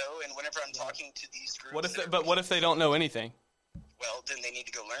 And whenever I'm talking to these groups, what if they don't know anything? Well, then they need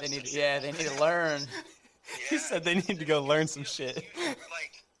to go learn. They need to learn. He said they need to go learn some shit.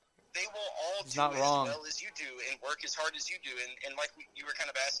 Like, they will all do not wrong. as well as you do and work as hard as you do. And like you were kind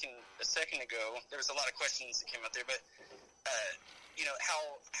of asking a second ago, there was a lot of questions that came out there, but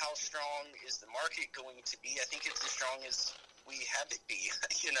how strong is the market going to be? I think it's as strong as we have it be.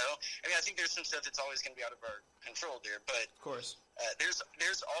 I think there's some stuff that's always going to be out of our control there, but of course,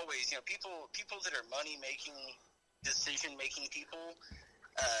 there's always people that are money making, decision making people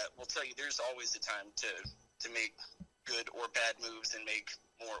will tell you there's always a time to make good or bad moves and make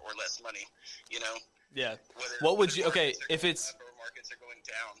more or less money. Yeah. What would you? Okay, if it's markets are going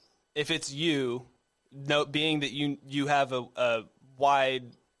down. If it's being that you have a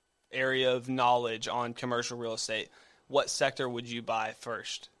wide area of knowledge on commercial real estate, what sector would you buy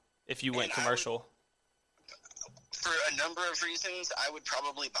first if you went commercial? For a number of reasons, I would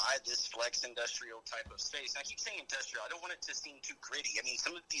probably buy this flex industrial type of space. And I keep saying industrial. I don't want it to seem too gritty. I mean,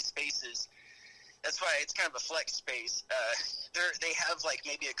 some of these spaces, that's why it's kind of a flex space. They have like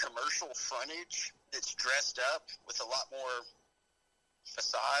maybe a commercial frontage that's dressed up with a lot more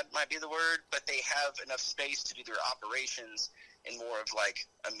facade, might be the word, but they have enough space to do their operations in more of like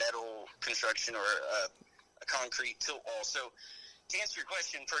a metal construction or a concrete tilt wall. So to answer your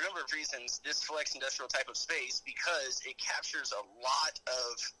question, for a number of reasons, this flex industrial type of space, because it captures a lot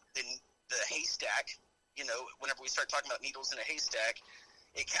of the haystack, whenever we start talking about needles in a haystack,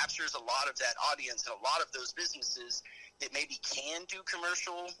 it captures a lot of that audience and a lot of those businesses that maybe can do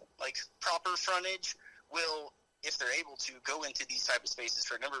commercial, like proper frontage, will, if they're able to, go into these type of spaces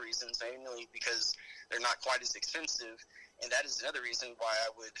for a number of reasons, mainly because they're not quite as expensive. And that is another reason why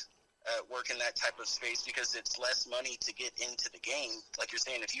I would work in that type of space, because it's less money to get into the game. Like you're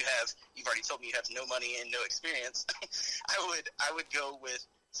saying, if you've already told me you have no money and no experience, I would go with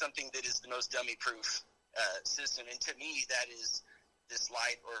something that is the most dummy-proof system. And to me, that is this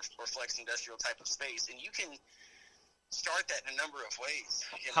light or flex industrial type of space. And you can start that in a number of ways.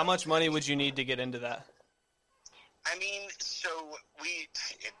 How much money would you need to get into that? I mean,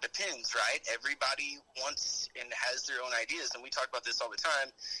 it depends, right? Everybody wants and has their own ideas, and we talk about this all the time.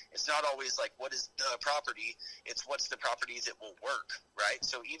 It's not always like, what is the property? It's what's the property that will work, right?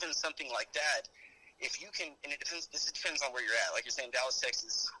 So even something like that, if you can, and it depends on where you're at. Like you're saying, Dallas,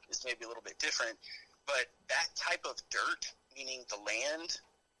 Texas is maybe a little bit different, but that type of dirt, meaning the land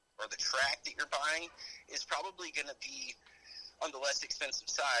or the tract that you're buying, is probably going to be on the less expensive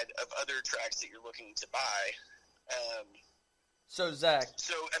side of other tracts that you're looking to buy. So, Zach.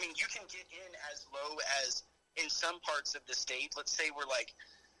 So, I mean, you can get in as low as, in some parts of the state, let's say we're like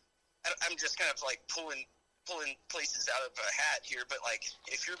I'm just kind of like pulling places out of a hat here, but like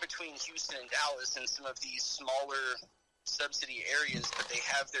if you're between Houston and Dallas and some of these smaller subsidy areas, but they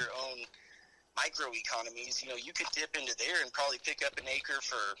have their own micro economies, you know, you could dip into there and probably pick up an acre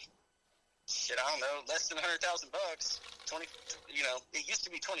for I don't know, less than $100,000. 20, you know, it used to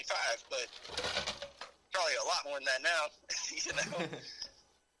be 25, but probably a lot more than that now. You know.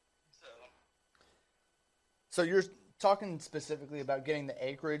 So you're talking specifically about getting the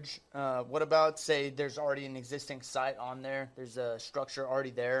acreage. What about, say, there's already an existing site on there? There's a structure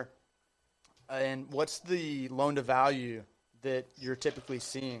already there. And what's the loan to value that you're typically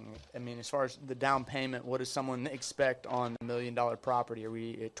seeing? I mean, as far as the down payment, what does someone expect on $1 million property? Are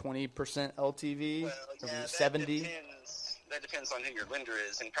we at 20% LTV? Well, Are yeah, we 70? That depends on who your lender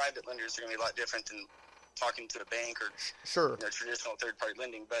is. And private lenders are going to be a lot different than talking to a bank or Sure. You know, traditional third-party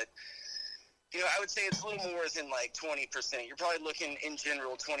lending. But you know, I would say it's a little more than like 20%. You're probably looking in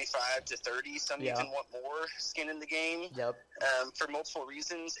general 25 to 30. Some even want more skin in the game. Yep. For multiple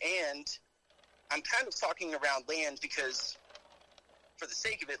reasons. And I'm kind of talking around land because, for the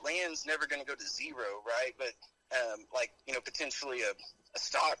sake of it, land's never going to go to zero, right? But like, you know, potentially a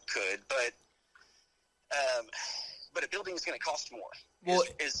stock could, but a building is going to cost more. Well,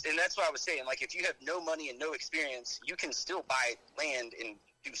 and that's what I was saying. Like, if you have no money and no experience, you can still buy land and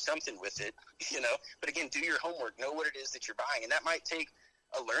do something with it, you know. But again, do your homework, know what it is that you're buying, and that might take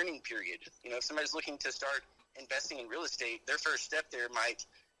a learning period. You know, if somebody's looking to start investing in real estate, their first step there might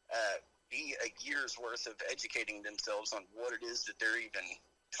be a year's worth of educating themselves on what it is that they're even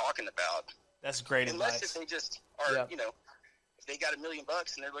talking about. That's great Unless advice. if they just are, you know, if they got $1 million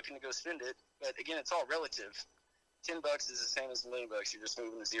and they're looking to go spend it. But again, it's all relative. $10 is the same as $1 million. You're just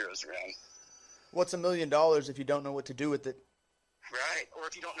moving the zeros around. What's $1 million if you don't know what to do with it? Right, or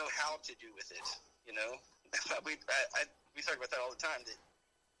if you don't know how to do with it, you know. we talk about that all the time, that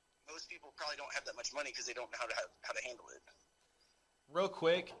most people probably don't have that much money because they don't know how to handle it. Real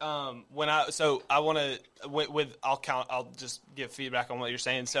quick, I'll just give feedback on what you're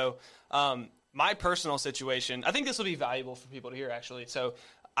saying. So, my personal situation, I think this will be valuable for people to hear, actually. So,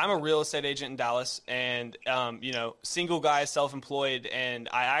 I'm a real estate agent in Dallas, and you know, single guy, self-employed, and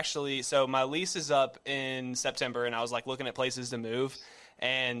so my lease is up in September, and I was like looking at places to move,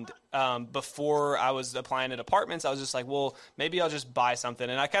 and before I was applying at apartments, I was just like, well, maybe I'll just buy something,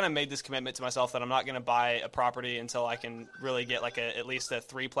 and I kind of made this commitment to myself that I'm not going to buy a property until I can really get like at least a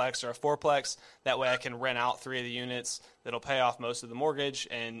 3-plex or a 4-plex. That way, I can rent out 3 of the units that'll pay off most of the mortgage,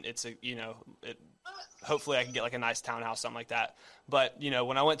 and hopefully I can get like a nice townhouse, something like that. But, you know,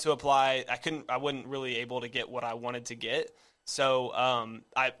 when I went to apply, I wasn't really able to get what I wanted to get. So,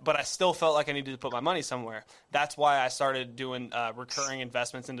 but I still felt like I needed to put my money somewhere. That's why I started doing recurring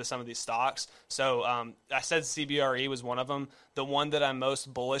investments into some of these stocks. So I said CBRE was one of them. The one that I'm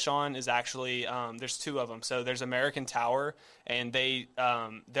most bullish on is actually there's 2 of them. So there's American Tower, and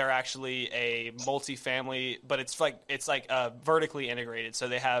they're actually a multifamily, but it's like vertically integrated. So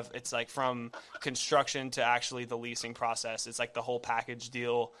it's like from construction to actually the leasing process. It's like the whole package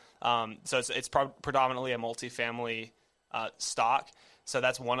deal. So it's predominantly a multifamily stock. So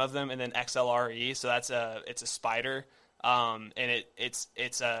that's one of them. And then XLRE. So it's a spider. And it's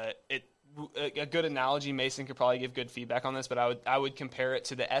a good analogy. Mason could probably give good feedback on this, but I would compare it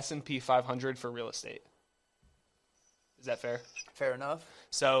to the S&P 500 for real estate. Is that fair? Fair enough.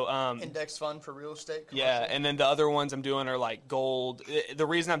 So index fund for real estate. Yeah, and then the other ones I'm doing are like gold. The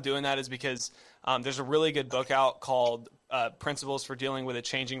reason I'm doing that is because there's a really good book out called Principles for Dealing with a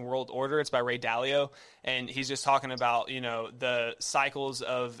Changing World Order. It's by Ray Dalio, and he's just talking about, you know, the cycles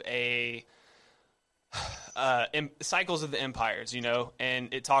of the empires, you know,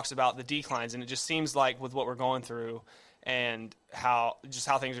 and it talks about the declines, and it just seems like with what we're going through and how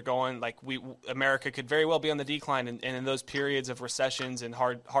things are going, like America could very well be on the decline, and in those periods of recessions and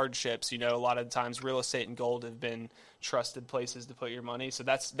hardships, you know, a lot of times real estate and gold have been trusted places to put your money. So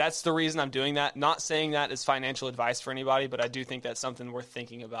that's the reason I'm doing that. Not saying that as financial advice for anybody, but I do think that's something worth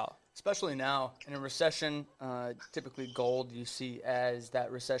thinking about. Especially now in a recession, typically gold you see as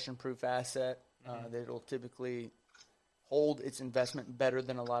that recession-proof asset that will typically hold its investment better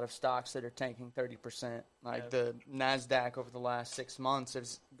than a lot of stocks that are tanking 30%. Like the NASDAQ over the last 6 months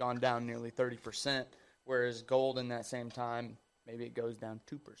has gone down nearly 30%, whereas gold in that same time, maybe it goes down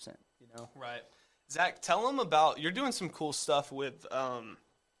 2%, you know? Right. Zach, tell them about, you're doing some cool stuff with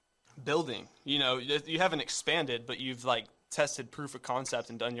building. You know, you haven't expanded, but you've like tested proof of concept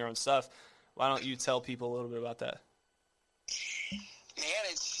and done your own stuff. Why don't you tell people a little bit about that? Man,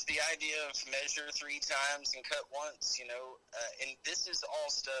 it's the idea of measure 3 times and cut once, you know. And this is all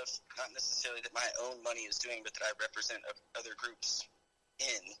stuff, not necessarily that my own money is doing, but that I represent other groups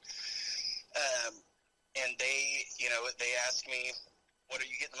in. And they ask me, what are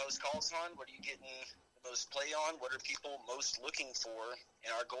you getting the most calls on? What are you getting the most play on? What are people most looking for?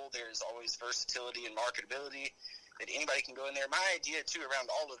 And our goal there is always versatility and marketability, that anybody can go in there. My idea, too, around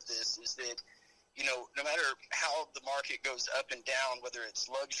all of this is that, no matter how the market goes up and down, whether it's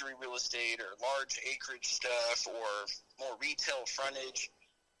luxury real estate or large acreage stuff or more retail frontage,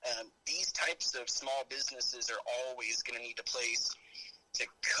 these types of small businesses are always going to need a place to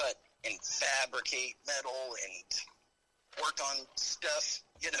cut and fabricate metal and work on stuff,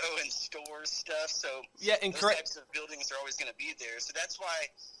 and store stuff. So those types of buildings are always going to be there. So that's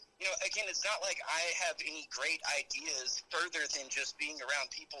why, again, it's not like I have any great ideas further than just being around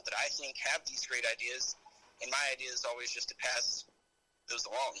people that I think have these great ideas. And my idea is always just to pass those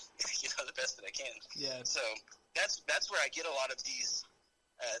along, the best that I can. Yeah. So that's where I get a lot of these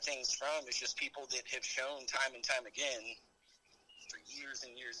things from, is just people that have shown time and time again for years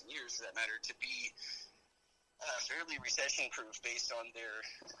and years and years, for that matter, to be fairly recession-proof based on their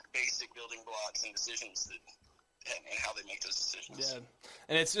basic building blocks and decisions and how they make those decisions. Yeah,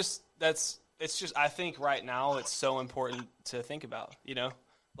 and it's just I think right now it's so important to think about,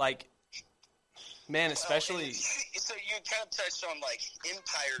 like, man, especially. So you kind of touched on like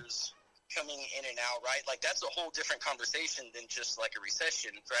empires coming in and out, right? Like that's a whole different conversation than just like a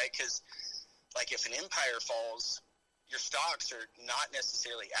recession, right? Because like if an empire falls, your stocks are not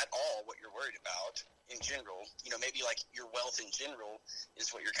necessarily at all what you're worried about in general. Maybe like your wealth in general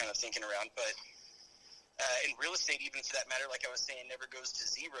is what you're kind of thinking around. But in real estate, even for that matter, like I was saying, never goes to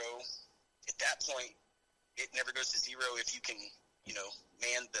zero. At that point, it never goes to zero if you can,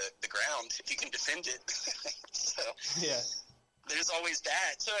 man the ground, if you can defend it. So yeah, there's always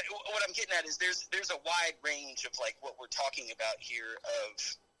that. So what I'm getting at is there's a wide range of like what we're talking about here of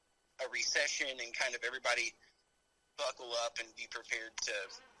a recession and kind of everybody buckle up and be prepared to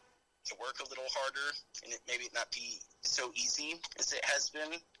work a little harder, and it maybe not be so easy as it has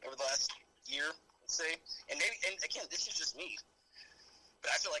been over the last year, let's say. And again, this is just me, but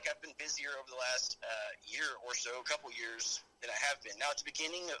I feel like I've been busier over the last year or so, a couple years, than I have been. Now, at the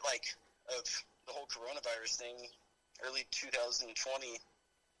beginning of the whole coronavirus thing, early 2020,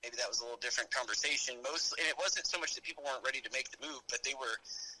 maybe that was a little different conversation. And it wasn't so much that people weren't ready to make the move, but they were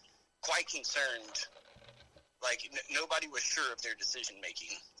quite concerned. Like, nobody was sure of their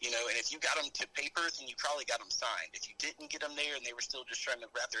decision-making, and if you got them to paper, then you probably got them signed. If you didn't get them there and they were still just trying to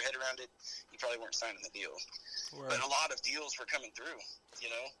wrap their head around it, you probably weren't signing the deal. Word. But a lot of deals were coming through,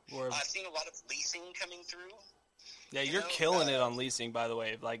 Word. I've seen a lot of leasing coming through. Yeah, you're killing it on leasing, by the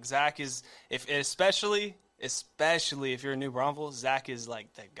way. Like, Zach is, especially if you're a New Braunfels, Zach is,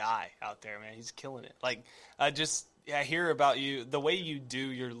 like, the guy out there, man. He's killing it. Like, I hear about you. The way you do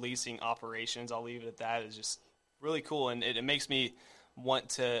your leasing operations, I'll leave it at that, is just really cool, and it makes me want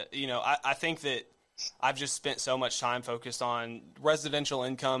to, I think that I've just spent so much time focused on residential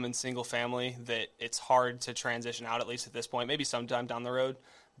income and single family that it's hard to transition out, at least at this point, maybe sometime down the road.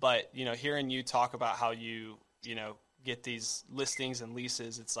 But, hearing you talk about how you get these listings and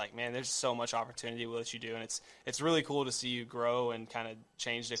leases, it's like, man, there's so much opportunity with what you do, and it's really cool to see you grow and kind of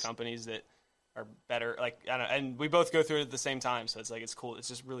change to companies that are better. Like, I don't know, and we both go through it at the same time, so it's like, it's cool. It's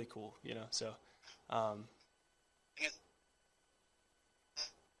just really cool, so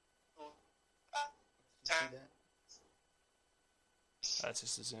that's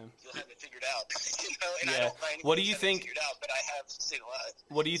just a Zoom. You'll have it figured out. And yeah. I don't find what do you think? Figured out, but I have seen a lot.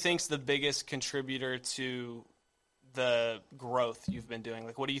 What do you think's the biggest contributor to the growth you've been doing?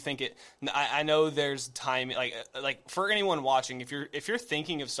 Like, what do you think I know there's time. Like for anyone watching, if you're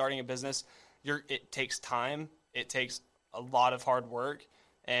thinking of starting a business, it takes time. It takes a lot of hard work,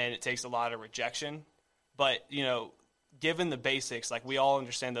 and it takes a lot of rejection. But given the basics, like we all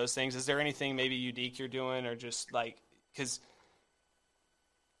understand those things, is there anything maybe unique you're doing, or just like, because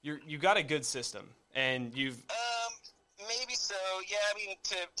you got a good system and you've maybe so, yeah. I mean,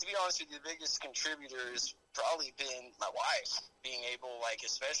 to be honest with you, the biggest contributor has probably been my wife, being able, like,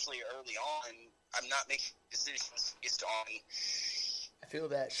 especially early on, I'm not making decisions based on. I feel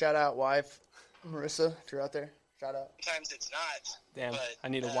that. Shout out, wife, Marissa, if you're out there. Shout out. Sometimes it's not. Damn, but, I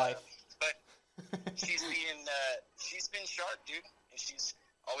need a wife. But she's been sharp, dude, and she's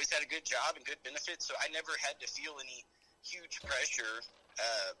always had a good job and good benefits, so I never had to feel any huge pressure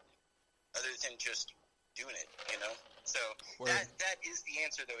other than just doing it, So that is the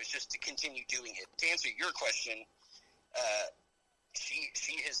answer, though, is just to continue doing it. To answer your question,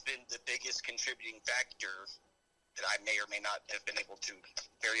 she has been the biggest contributing factor that I may or may not have been able to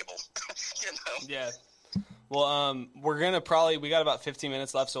variable, Yeah. Well, we got about 15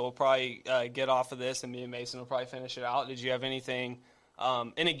 minutes left, so we'll probably get off of this, and me and Mason will probably finish it out. Did you have anything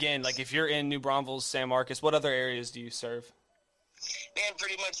And again, like if you're in New Braunfels, San Marcos, what other areas do you serve? Man,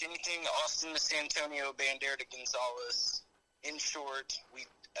 pretty much anything Austin to San Antonio, Bandera to Gonzales. In short, we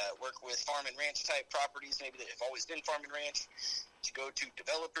work with farm and ranch type properties, maybe that have always been farm and ranch, to go to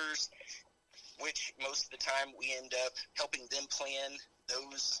developers, which most of the time we end up helping them plan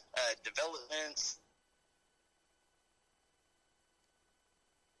those developments.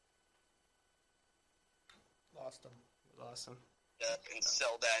 Lost them. And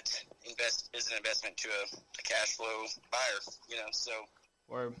sell that as an investment to a cash flow buyer, so.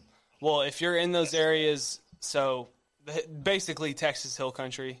 Well, if you're in those areas, so basically Texas Hill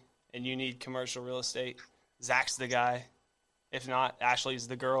Country, and you need commercial real estate, Zach's the guy. If not, Ashley's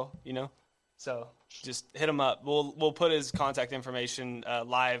the girl, So just hit him up. We'll put his contact information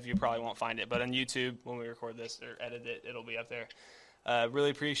live. You probably won't find it, but on YouTube when we record this or edit it, it'll be up there. Really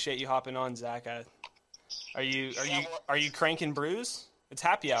appreciate you hopping on, Zach. Are you cranking brews? It's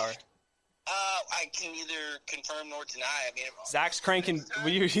happy hour. I can neither confirm nor deny. I mean, Zach's cranking.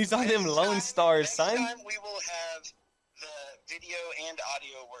 He's on them Lone Stars, son. Next time we will have the video and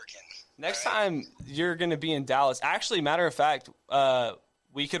audio working. Next time you're going to be in Dallas. Actually, matter of fact,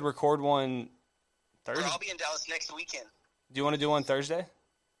 we could record one Thursday. I'll be in Dallas next weekend. Do you want to do one Thursday?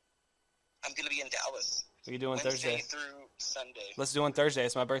 I'm going to be in Dallas. We can do one Wednesday Thursday through Sunday. Let's do one Thursday.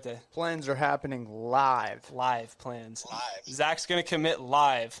 It's my birthday. Plans are happening live. Live plans. Live. Zach's going to commit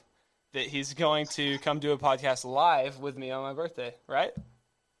live that he's going to come do a podcast live with me on my birthday, right?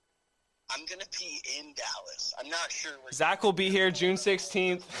 I'm going to be in Dallas. I'm not sure where. Zach will be here June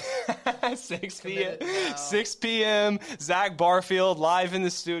 16th, 6 p.m. Zach Barfield live in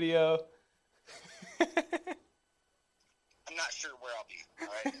the studio. I'm not sure where I'll be. All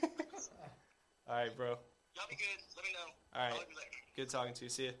right. All right, bro. Y'all be good. Let me know. All right. Good talking to you.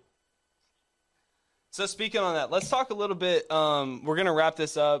 See you. So speaking on that, let's talk a little bit. We're going to wrap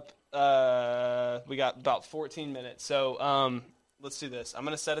this up. We got about 14 minutes. So let's do this. I'm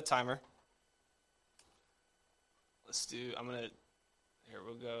going to set a timer.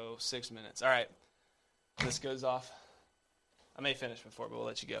 We'll go 6 minutes. All right. This goes off. I may finish before, but we'll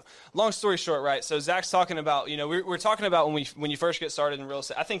let you go. Long story short, right? So Zach's talking about, we're talking about when you first get started in real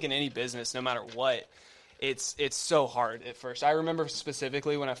estate. I think in any business, no matter what, it's so hard at first. I remember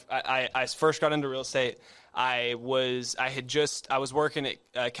specifically when I first got into real estate, I was working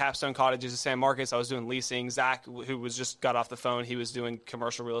at Capstone Cottages in San Marcos. I was doing leasing. Zach, who was just got off the phone, he was doing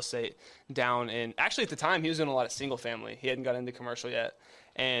commercial real estate down in, actually at the time, he was doing a lot of single family. He hadn't got into commercial yet.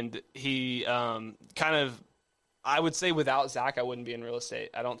 And he I would say without Zach, I wouldn't be in real estate.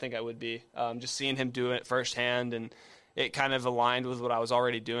 I don't think I would be. Just seeing him do it firsthand, and it kind of aligned with what I was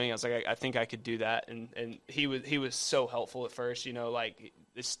already doing. I was like, I think I could do that. And he was so helpful at first,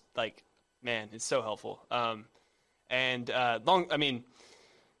 it's like, man, it's so helpful. I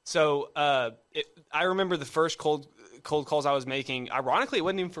remember the first cold calls I was making. Ironically, it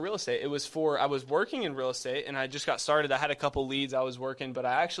wasn't even for real estate. It was I was working in real estate, and I just got started. I had a couple leads I was working, but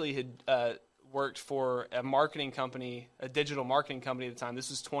I actually had worked for a marketing company, a digital marketing company at the time. This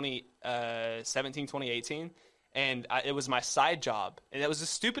was 2017, 2018. And it was my side job. And that was the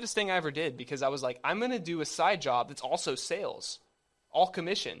stupidest thing I ever did, because I was like, I'm going to do a side job that's also sales, all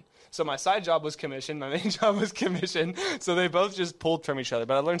commission. So my side job was commission. My main job was commission. So they both just pulled from each other.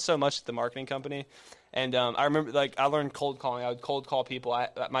 But I learned so much at the marketing company. And I remember, I learned cold calling. I would cold call people.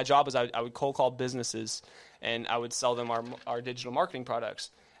 My job was I would cold call businesses, and I would sell them our digital marketing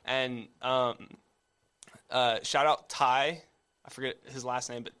products. And shout out Ty. I forget his last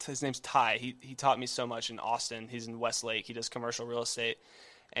name, but his name's Ty. He taught me so much in Austin. He's in Westlake. He does commercial real estate.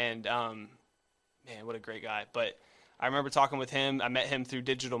 And, man, what a great guy. But I remember talking with him. I met him through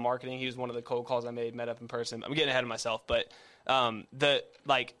digital marketing. He was one of the cold calls I met up in person. I'm getting ahead of myself. But one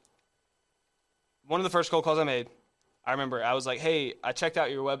of the first cold calls I made, I remember I was like, hey, I checked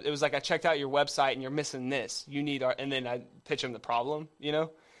out your I checked out your website and you're missing this. You need and then I pitch him the problem,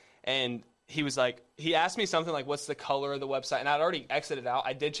 And he was like, he asked me something like, what's the color of the website? And I'd already exited out.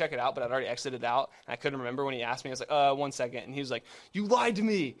 I did check it out, but I'd already exited out. And I couldn't remember when he asked me. I was like, 1 second. And he was like, you lied to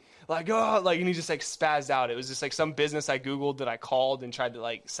me. And he just spazzed out. It was just some business I Googled that I called and tried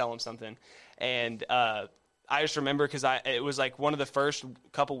to sell him something. And I just remember, because it was one of the first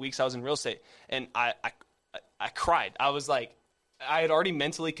couple weeks I was in real estate. And I cried. I was like, I had already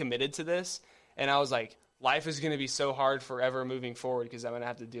mentally committed to this. And I was like, life is going to be so hard forever moving forward, because I'm going to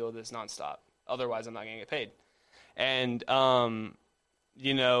have to deal with this nonstop. Otherwise, I'm not going to get paid. And,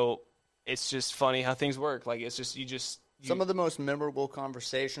 it's just funny how things work. It's just, some of the most memorable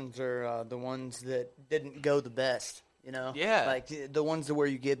conversations are the ones that didn't go the best, Yeah. The ones where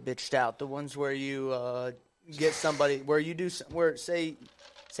you get bitched out, the ones where you get somebody where you do where say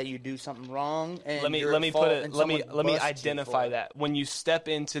you do something wrong and let me identify that. When you step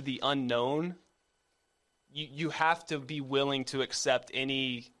into the unknown, you have to be willing to accept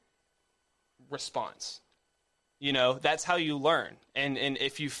any response. You know, that's how you learn. And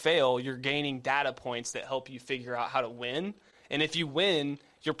if you fail, you're gaining data points that help you figure out how to win. And if you win,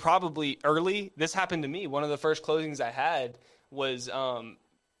 you're probably early. This happened to me. One of the first closings I had was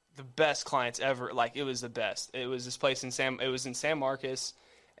the best clients ever. Like, it was the best. It was this place in San Marcos,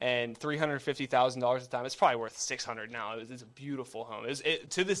 and $350,000 at the time. It's probably worth $600,000 now. It's a beautiful home.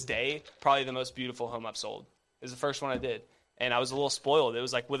 To this day, probably the most beautiful home I've sold. It was the first one I did. And I was a little spoiled. It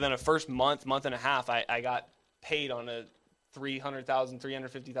was like within a first month and a half, I got paid on a $300,000,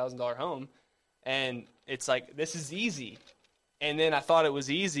 $350,000 home. And it's like, this is easy. And then I thought it was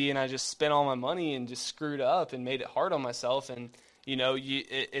easy, and I just spent all my money and just screwed up and made it hard on myself. And, you know,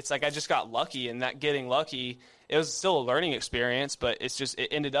 it's like I just got lucky, and that getting lucky, it was still a learning experience, but it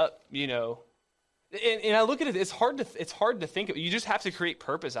ended up, you know, and I look at it, it's hard to think of. You just have to create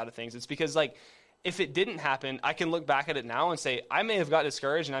purpose out of things. It's because, like, if it didn't happen, I can look back at it now and say, I may have got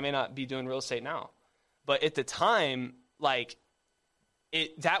discouraged and I may not be doing real estate now. But at the time, like,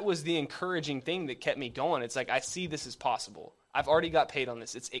 that was the encouraging thing that kept me going. It's like, I see this is possible. I've already got paid on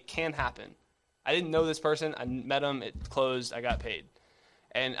this. It can happen. I didn't know this person. I met him. It closed. I got paid.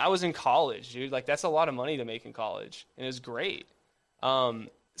 And I was in college, dude. Like, that's a lot of money to make in college. And it was great.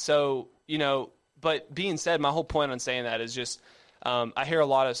 So, you know, but being said, my whole point on saying that is just, I hear a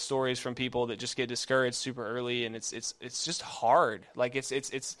lot of stories from people that just get discouraged super early, and it's just hard. Like,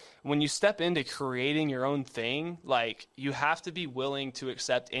 it's when you step into creating your own thing, like, you have to be willing to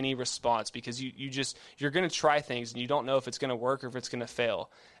accept any response, because you're going to try things and you don't know if it's going to work or if it's going to fail.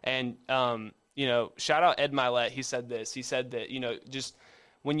 And, you know, shout out Ed Milet. He said this. He said that, you know, just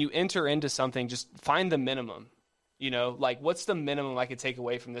when you enter into something, just find the minimum. You know, like, what's the minimum I could take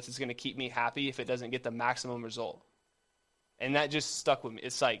away from this? It's going to keep me happy if it doesn't get the maximum result. And that just stuck with me.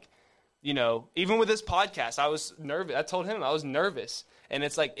 It's like, you know, even with this podcast, I was nervous. I told him I was nervous. And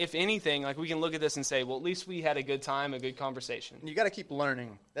it's like, if anything, like, we can look at this and say, well, at least we had a good time, a good conversation. You got to keep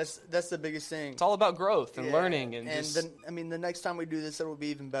learning. That's the biggest thing. It's all about growth and learning. And then, the next time we do this, it will be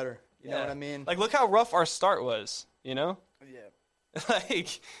even better. You know what I mean? Like, look how rough our start was, you know? Yeah.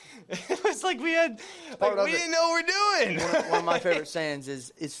 Like, it was like we had, like, we didn't know what we're doing. One of my favorite sayings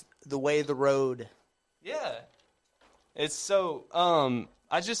is, it's the way the road. Yeah. It's so,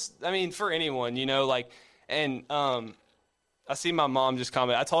 I mean, for anyone, you know, like, and, I see my mom just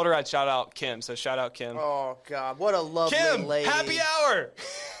comment. I told her I'd shout out Kim, so shout out Kim. Oh, God, what a lovely lady. Happy hour!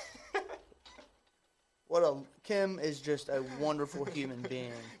 Kim is just a wonderful human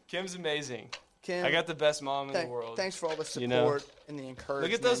being. Kim's amazing. Kim, I got the best mom in the world. Thanks for all the support and the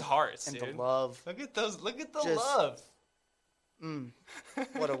encouragement. Look at those hearts, and dude. the love. Look at the love.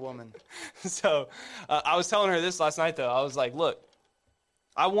 What a woman. So, I was telling her this last night, though. I was like, look,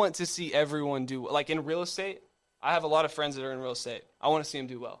 I want to see everyone do, like, in real estate, I have a lot of friends that are in real estate. I want to see them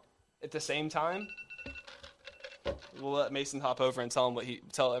do well. At the same time, we'll let Mason hop over and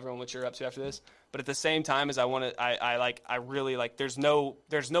tell everyone what you're up to after this. But at the same time, as I really like, there's no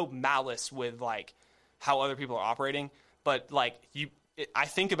malice with, like, how other people are operating. But, like, I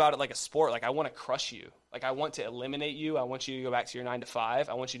think about it like a sport. Like, I want to crush you. Like, I want to eliminate you. I want you to go back to your 9 to 5.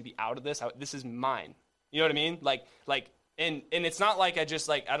 I want you to be out of this. This is mine. You know what I mean? Like, and it's not like I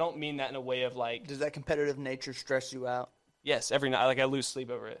don't mean that in a way of, like. Does that competitive nature stress you out? Yes, every night. Like, I lose sleep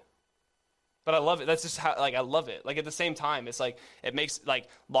over it. But I love it. That's just how, like, I love it. Like, at the same time, it's like, it makes, like,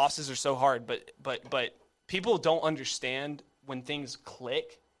 losses are so hard, but people don't understand when things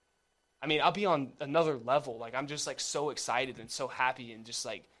click. I mean, I'll be on another level. Like, I'm just, like, so excited and so happy and just,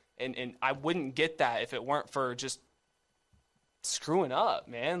 like, and I wouldn't get that if it weren't for just screwing up,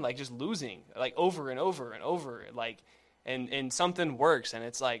 man. Like, just losing, like, over and over and over. Like, and something works, and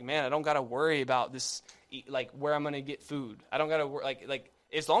it's like, man, I don't got to worry about this, like, where I'm going to get food. I don't got to worry, like,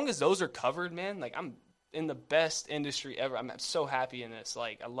 as long as those are covered, man, like, I'm in the best industry ever. I'm so happy in this.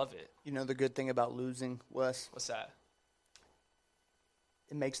 Like, I love it. You know the good thing about losing, Wes? What's that?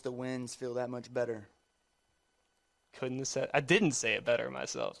 It makes the wins feel that much better. Couldn't have said. I didn't say it better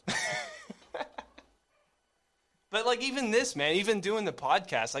myself. But, like, even this, man, even doing the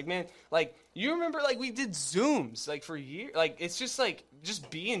podcast, like, man, like, you remember, like, we did Zooms, like, for years. Like, it's just, like, just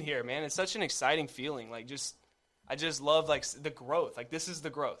being here, man. It's such an exciting feeling. Like, I just love, like, the growth. Like, this is the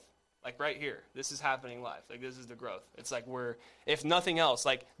growth. Like, right here. This is happening live. Like, this is the growth. It's like if nothing else,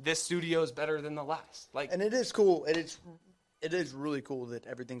 like, this studio is better than the last. Like, and it is cool. It is really cool that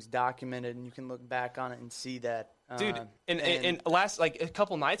everything's documented and you can look back on it and see that. Dude, and last, like, a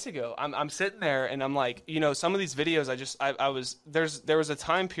couple nights ago, I'm sitting there and I'm like, you know, some of these videos there was a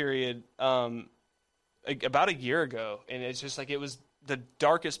time period about a year ago, and it's just like it was the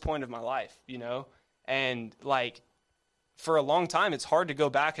darkest point of my life, you know? And like for a long time, it's hard to go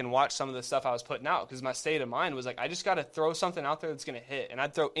back and watch some of the stuff I was putting out because my state of mind was like, I just got to throw something out there that's going to hit. And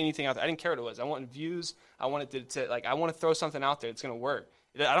I'd throw anything out there. I didn't care what it was. I wanted views. I wanted to like, I want to throw something out there that's going to work.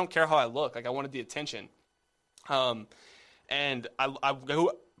 I don't care how I look. Like, I wanted the attention. And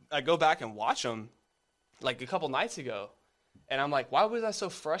I go back and watch them like a couple nights ago. And I'm like, why was I so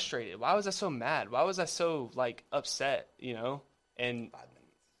frustrated? Why was I so mad? Why was I so like upset, you know? And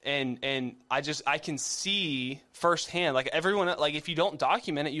I can see firsthand, like everyone, like if you don't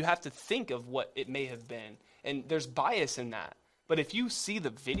document it, you have to think of what it may have been. And there's bias in that. But if you see the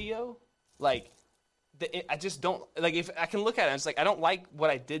video, like I just don't, like if I can look at it, it's like, I don't like what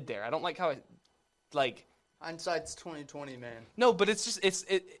I did there. I don't like how I, like. Hindsight's 20/20, man. No, but it's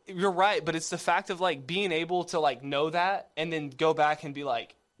just, you're right. But it's the fact of like being able to like know that and then go back and be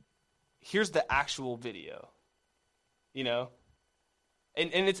like, here's the actual video, you know? And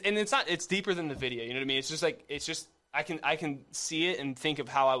it's deeper than the video, you know what I mean? It's just like, I can see it and think of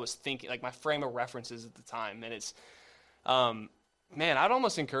how I was thinking, like my frame of references at the time. And it's, man, I'd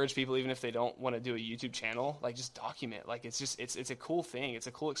almost encourage people, even if they don't want to do a YouTube channel, like just document. Like it's just, it's a cool thing. It's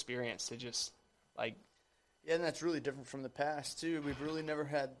a cool experience to just like. Yeah, and that's really different from the past too. We've really never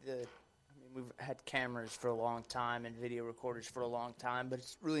had we've had cameras for a long time and video recorders for a long time, but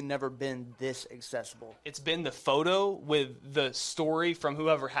it's really never been this accessible. It's been the photo with the story from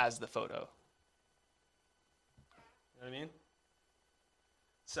whoever has the photo. You know what I mean?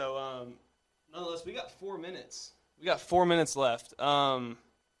 So, nonetheless, we got 4 minutes. We got 4 minutes left. Sounds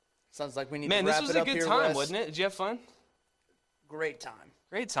like we need to wrap it up. Man, this was a good time, Wes. wasn't it? Did you have fun? Great time.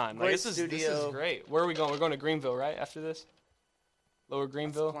 Great time. Great like, this is great. Where are we going? We're going to Greenville, right, after this? Lower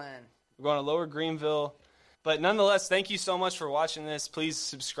Greenville? That's the plan. We're going to Lower Greenville. But nonetheless, thank you so much for watching this. Please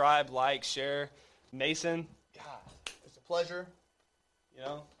subscribe, like, share. Mason, God, it's a pleasure. You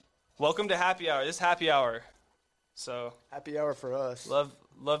know, welcome to Happy Hour. This is Happy Hour. So Happy Hour for us.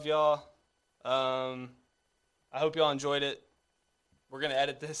 Love y'all. I hope y'all enjoyed it. We're going to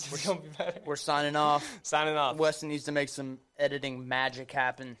edit this. It's going to be better. We're signing off. Signing off. Weston needs to make some editing magic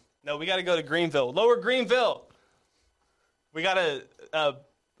happen. No, we got to go to Greenville. Lower Greenville. We got a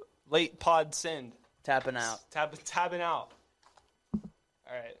late pod send. Tapping out. Tapping out.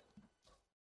 All right.